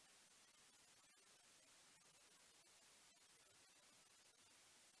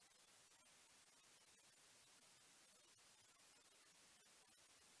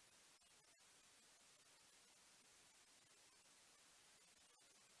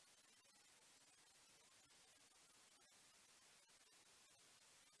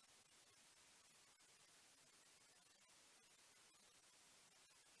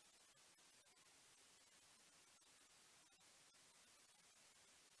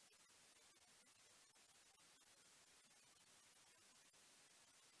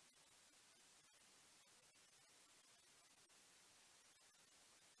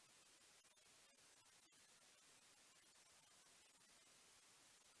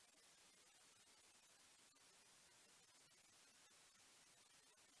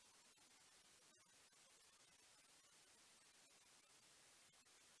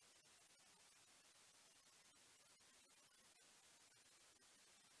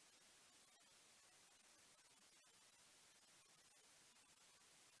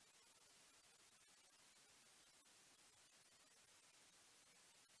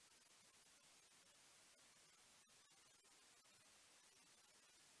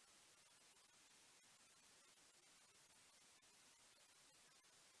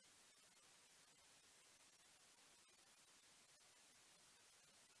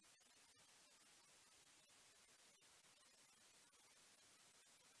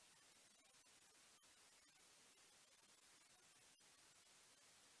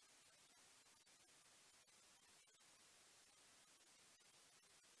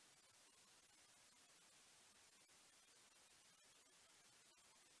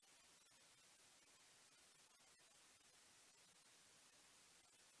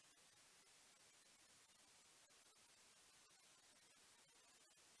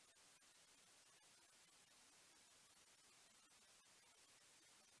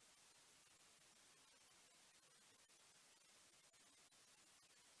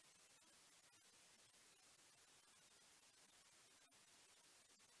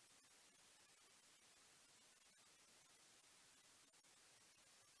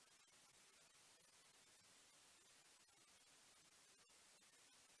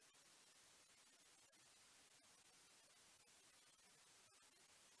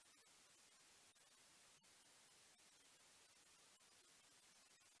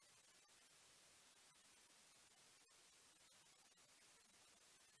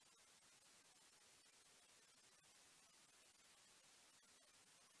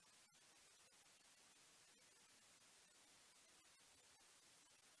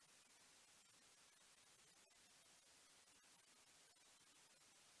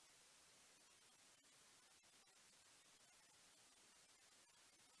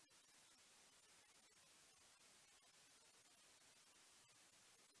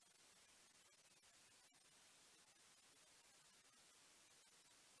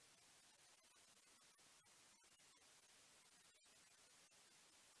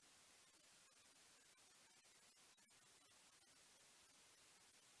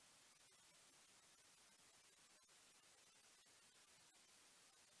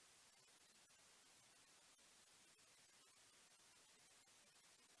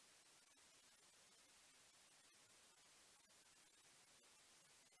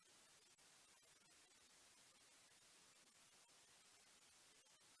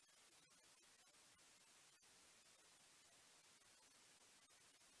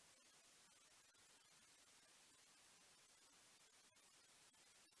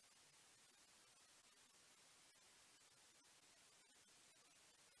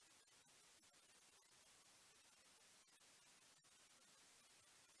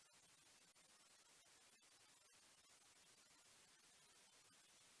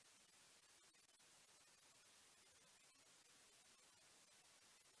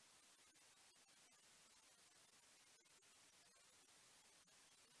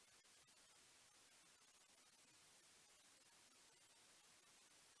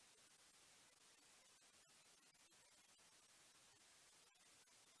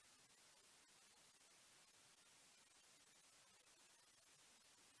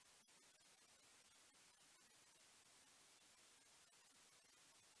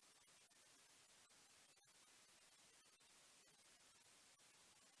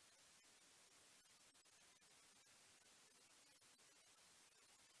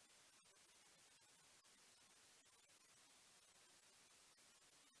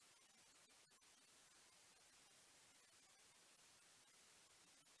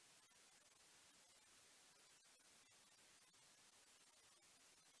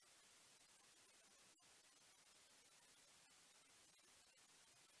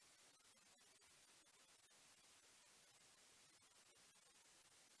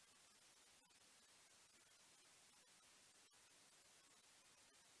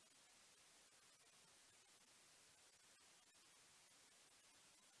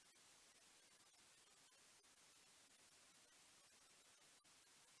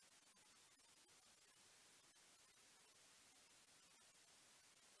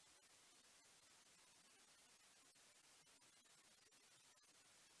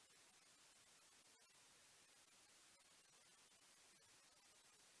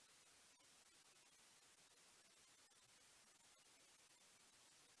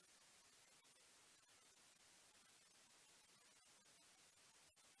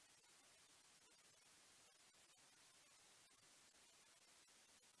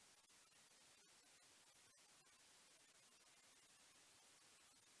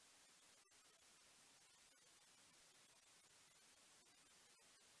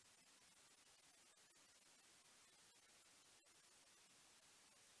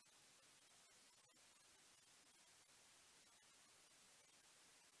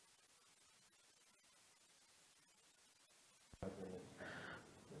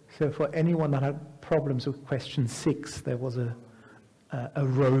 So for anyone that had problems with question 6, there was a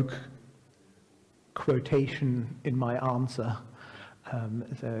rogue quotation in my answer.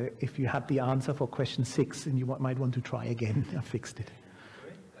 So if you had the answer for question 6, then you might want to try again. I fixed it.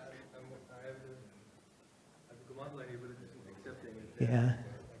 Sorry? I have the command line here, but it isn't accepting it. Yeah.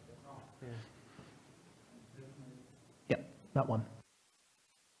 Yeah, that one.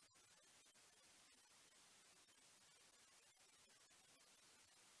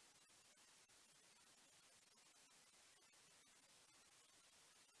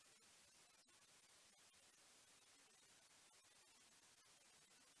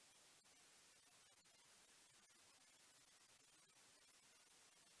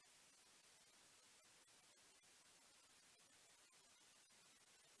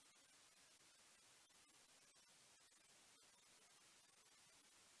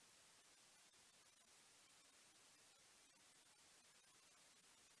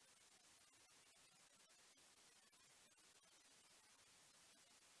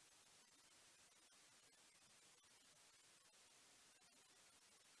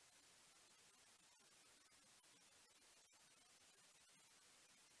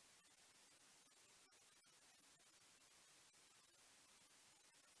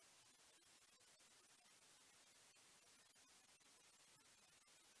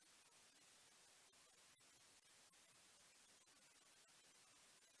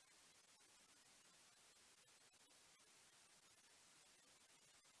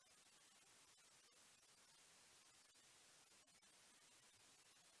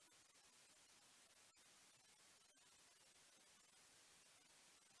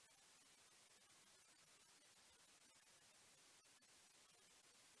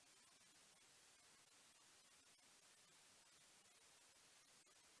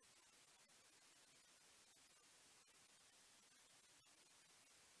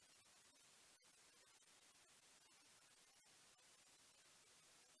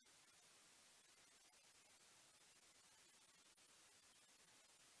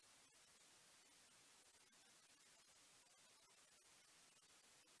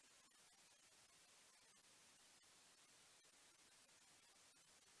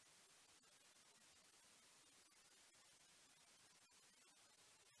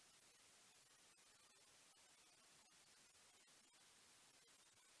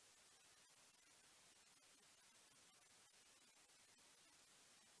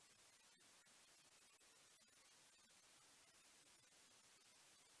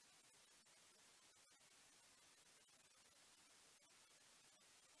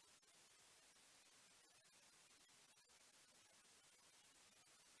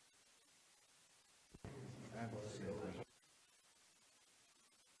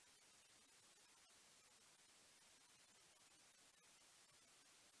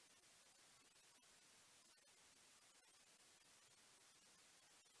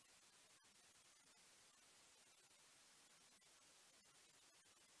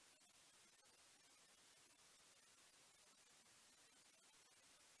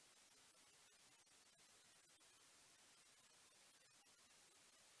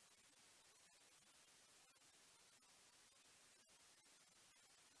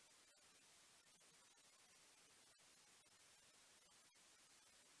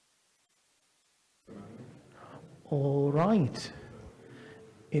 All right.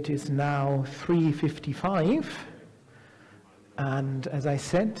 It is now 3:55, and as I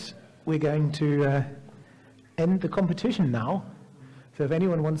said, we're going to end the competition now. So if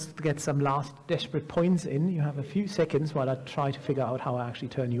anyone wants to get some last desperate points in, you have a few seconds while I try to figure out how I actually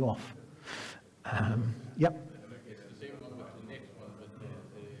turn you off. Yep. It's the same one with the next one, but the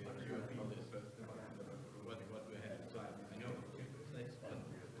QFE list, what we had inside. I know, but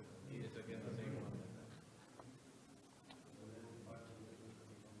it's again the same one.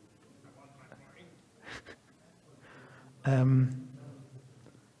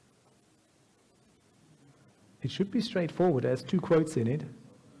 It should be straightforward. There's 2 quotes in it.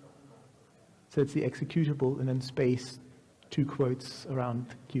 So it's the executable and then space 2 quotes around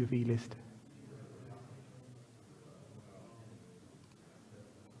the QFE list.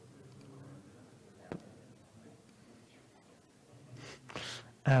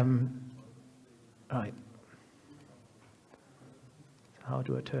 Right. So how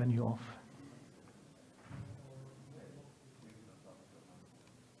do I turn you off?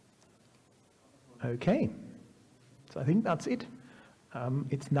 Okay. So I think that's it.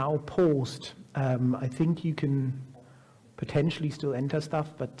 It's now paused. I think you can potentially still enter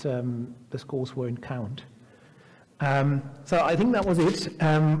stuff, but the scores won't count. So I think that was it.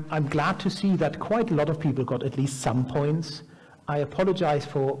 I'm glad to see that quite a lot of people got at least some points. I apologize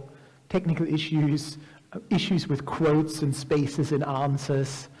for technical issues, issues with quotes and spaces in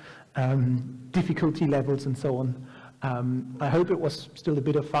answers, difficulty levels and so on. I hope it was still a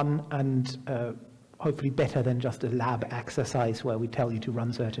bit of fun and hopefully better than just a lab exercise where we tell you to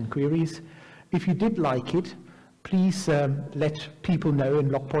run certain queries. If you did like it, please let people know in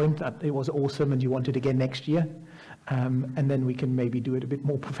Logpoint that it was awesome and you want it again next year. And then we can maybe do it a bit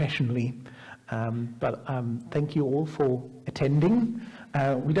more professionally. But thank you all for attending.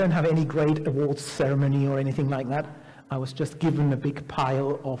 We don't have any great awards ceremony or anything like that. I was just given a big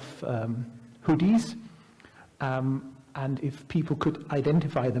pile of hoodies. And if people could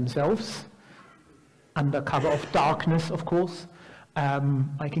identify themselves, under cover of darkness, of course,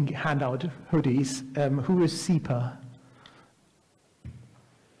 I can hand out hoodies. Who is SEPA?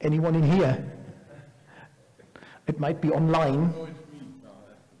 Anyone in here? It might be online.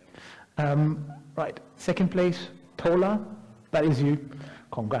 Right, second place, Tola, that is you.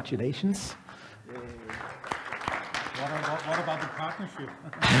 Congratulations. What about the partnership?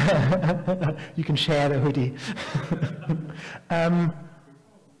 You can share the hoodie.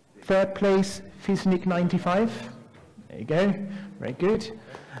 Third place, Fisnik 95. There you go, very good.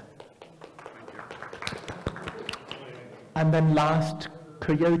 And then last,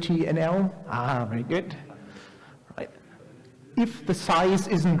 Coyote NL. Ah, very good. Right. If the size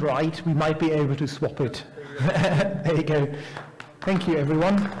isn't right, we might be able to swap it. There you go. Thank you,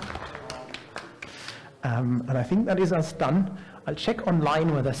 everyone. And I think that is us done. I'll check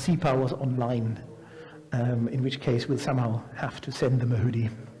online whether SEPA was online, in which case we'll somehow have to send them a hoodie.